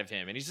demand that of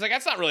him. And he's just like,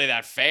 that's not really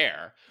that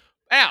fair.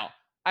 Now,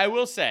 I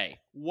will say,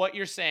 what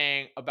you're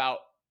saying about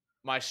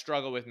my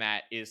struggle with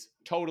Matt is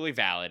totally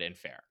valid and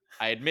fair.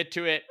 I admit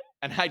to it,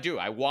 and I do.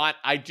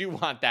 I do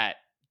want that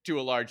to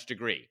a large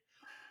degree.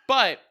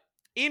 But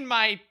in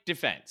my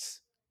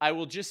defense, I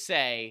will just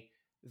say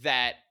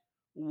that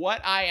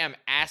what I am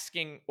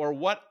asking, or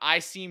what I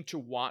seem to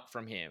want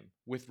from him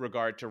with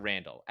regard to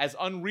Randall, as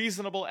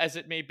unreasonable as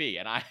it may be,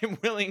 and I'm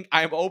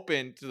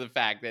open to the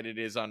fact that it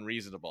is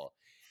unreasonable,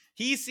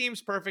 he seems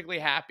perfectly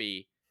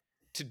happy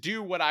to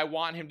do what I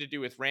want him to do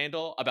with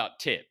Randall about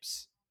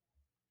Tibbs.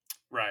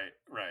 Right.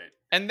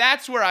 And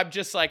that's where I'm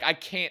just like, I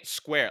can't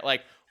square it.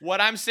 Like, what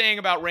I'm saying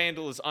about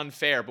Randall is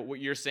unfair, but what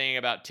you're saying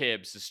about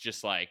Tibbs is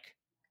just like,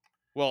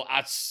 well,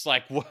 that's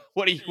like,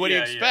 what do you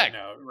expect?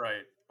 Yeah, no,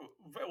 right.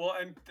 Well,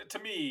 and to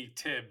me,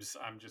 Tibbs,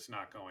 I'm just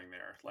not going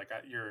there. Like,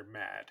 you're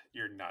mad.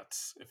 You're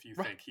nuts if you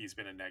think he's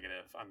been a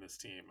negative on this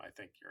team. I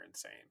think you're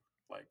insane.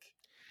 Like,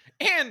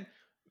 and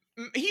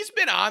he's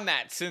been on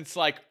that since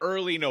like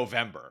early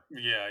November.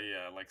 Yeah.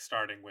 Like,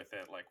 starting with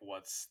it, like,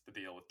 what's the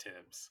deal with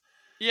Tibbs?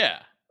 Yeah.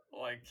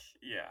 Like,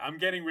 yeah, I'm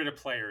getting rid of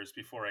players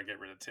before I get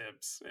rid of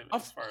Tibbs.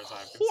 As far as I'm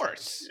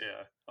concerned.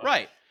 Yeah.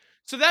 Right.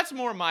 So that's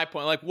more my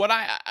point. Like,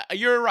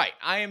 you're right.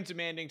 I am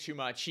demanding too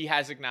much. He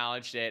has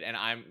acknowledged it, and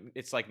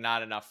it's like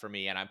not enough for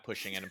me, and I'm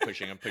pushing and I'm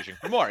pushing and pushing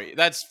for more.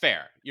 That's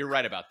fair. You're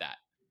right about that.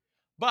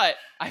 But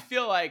I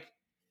feel like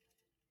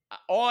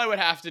all I would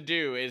have to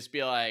do is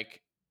be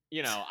like,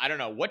 I don't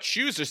know, what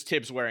shoes is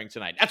Tibbs wearing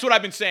tonight? That's what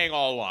I've been saying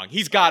all along.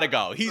 He's got to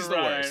go. He's the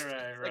worst.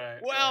 Right.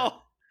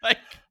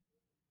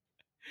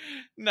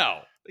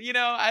 No.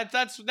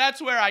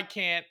 That's where I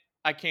can't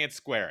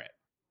square it.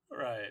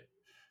 Right.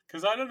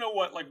 Because I don't know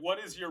what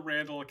is your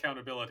Randall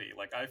accountability?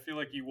 Like, I feel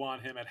like you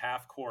want him at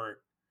half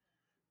court,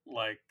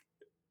 like,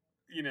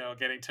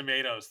 getting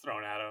tomatoes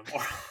thrown at him.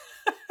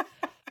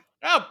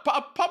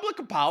 A public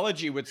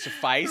apology would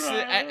suffice,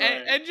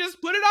 and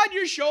just put it on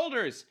your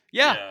shoulders.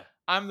 Yeah,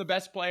 I'm the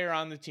best player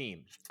on the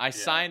team. I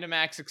signed a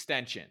max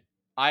extension.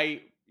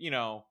 I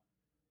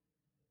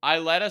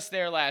led us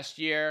there last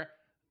year.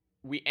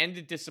 We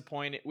ended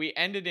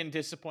in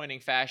disappointing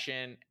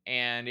fashion,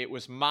 and it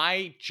was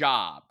my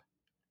job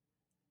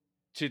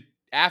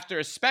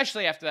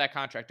especially after that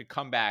contract, to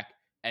come back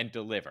and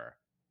deliver.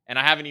 And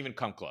I haven't even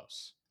come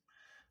close.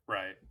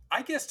 Right.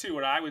 I guess too,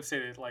 what I would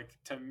say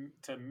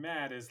to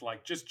Matt is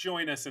like, just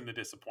join us in the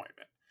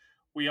disappointment.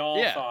 We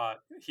all thought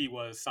he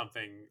was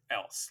something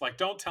else. Like,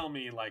 don't tell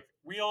me like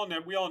we all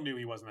knew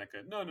he wasn't that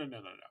good. No.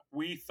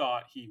 We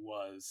thought he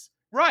was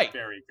very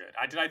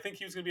good. Did I think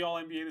he was going to be all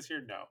NBA this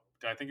year? No.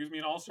 Did I think he was going to be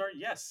an all-star?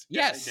 Yes.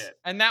 Yes, I did.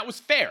 And that was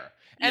fair.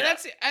 And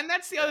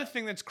that's the other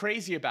thing that's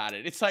crazy about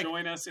it. It's like,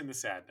 join us in the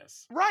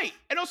sadness. Right.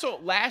 And also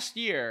last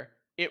year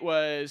it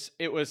was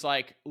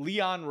like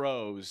Leon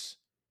Rose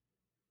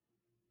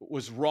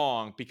was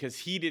wrong because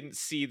he didn't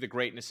see the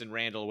greatness in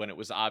Randall when it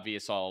was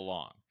obvious all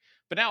along.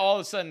 But now all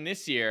of a sudden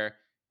this year,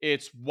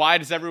 it's why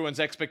does everyone's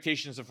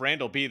expectations of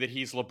Randall be that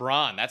he's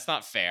LeBron? That's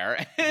not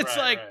fair. It's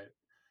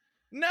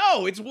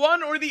no, it's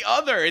one or the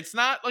other. It's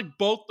not like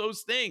both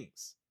those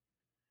things.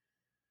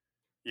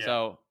 Yeah.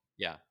 So,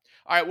 yeah.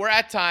 All right, we're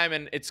at time,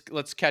 and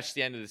let's catch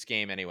the end of this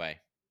game anyway.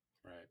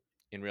 Right.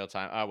 In real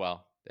time. Oh,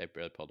 well, they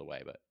barely pulled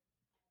away, but,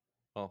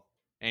 well,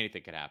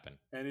 anything could happen.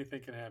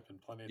 Anything can happen.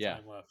 Plenty of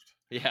time left.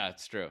 Yeah,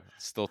 it's true.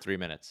 It's still 3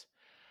 minutes.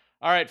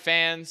 All right,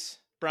 fans.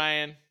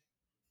 Brian.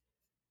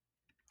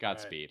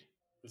 Godspeed. Right.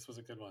 This was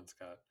a good one,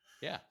 Scott.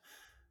 Yeah.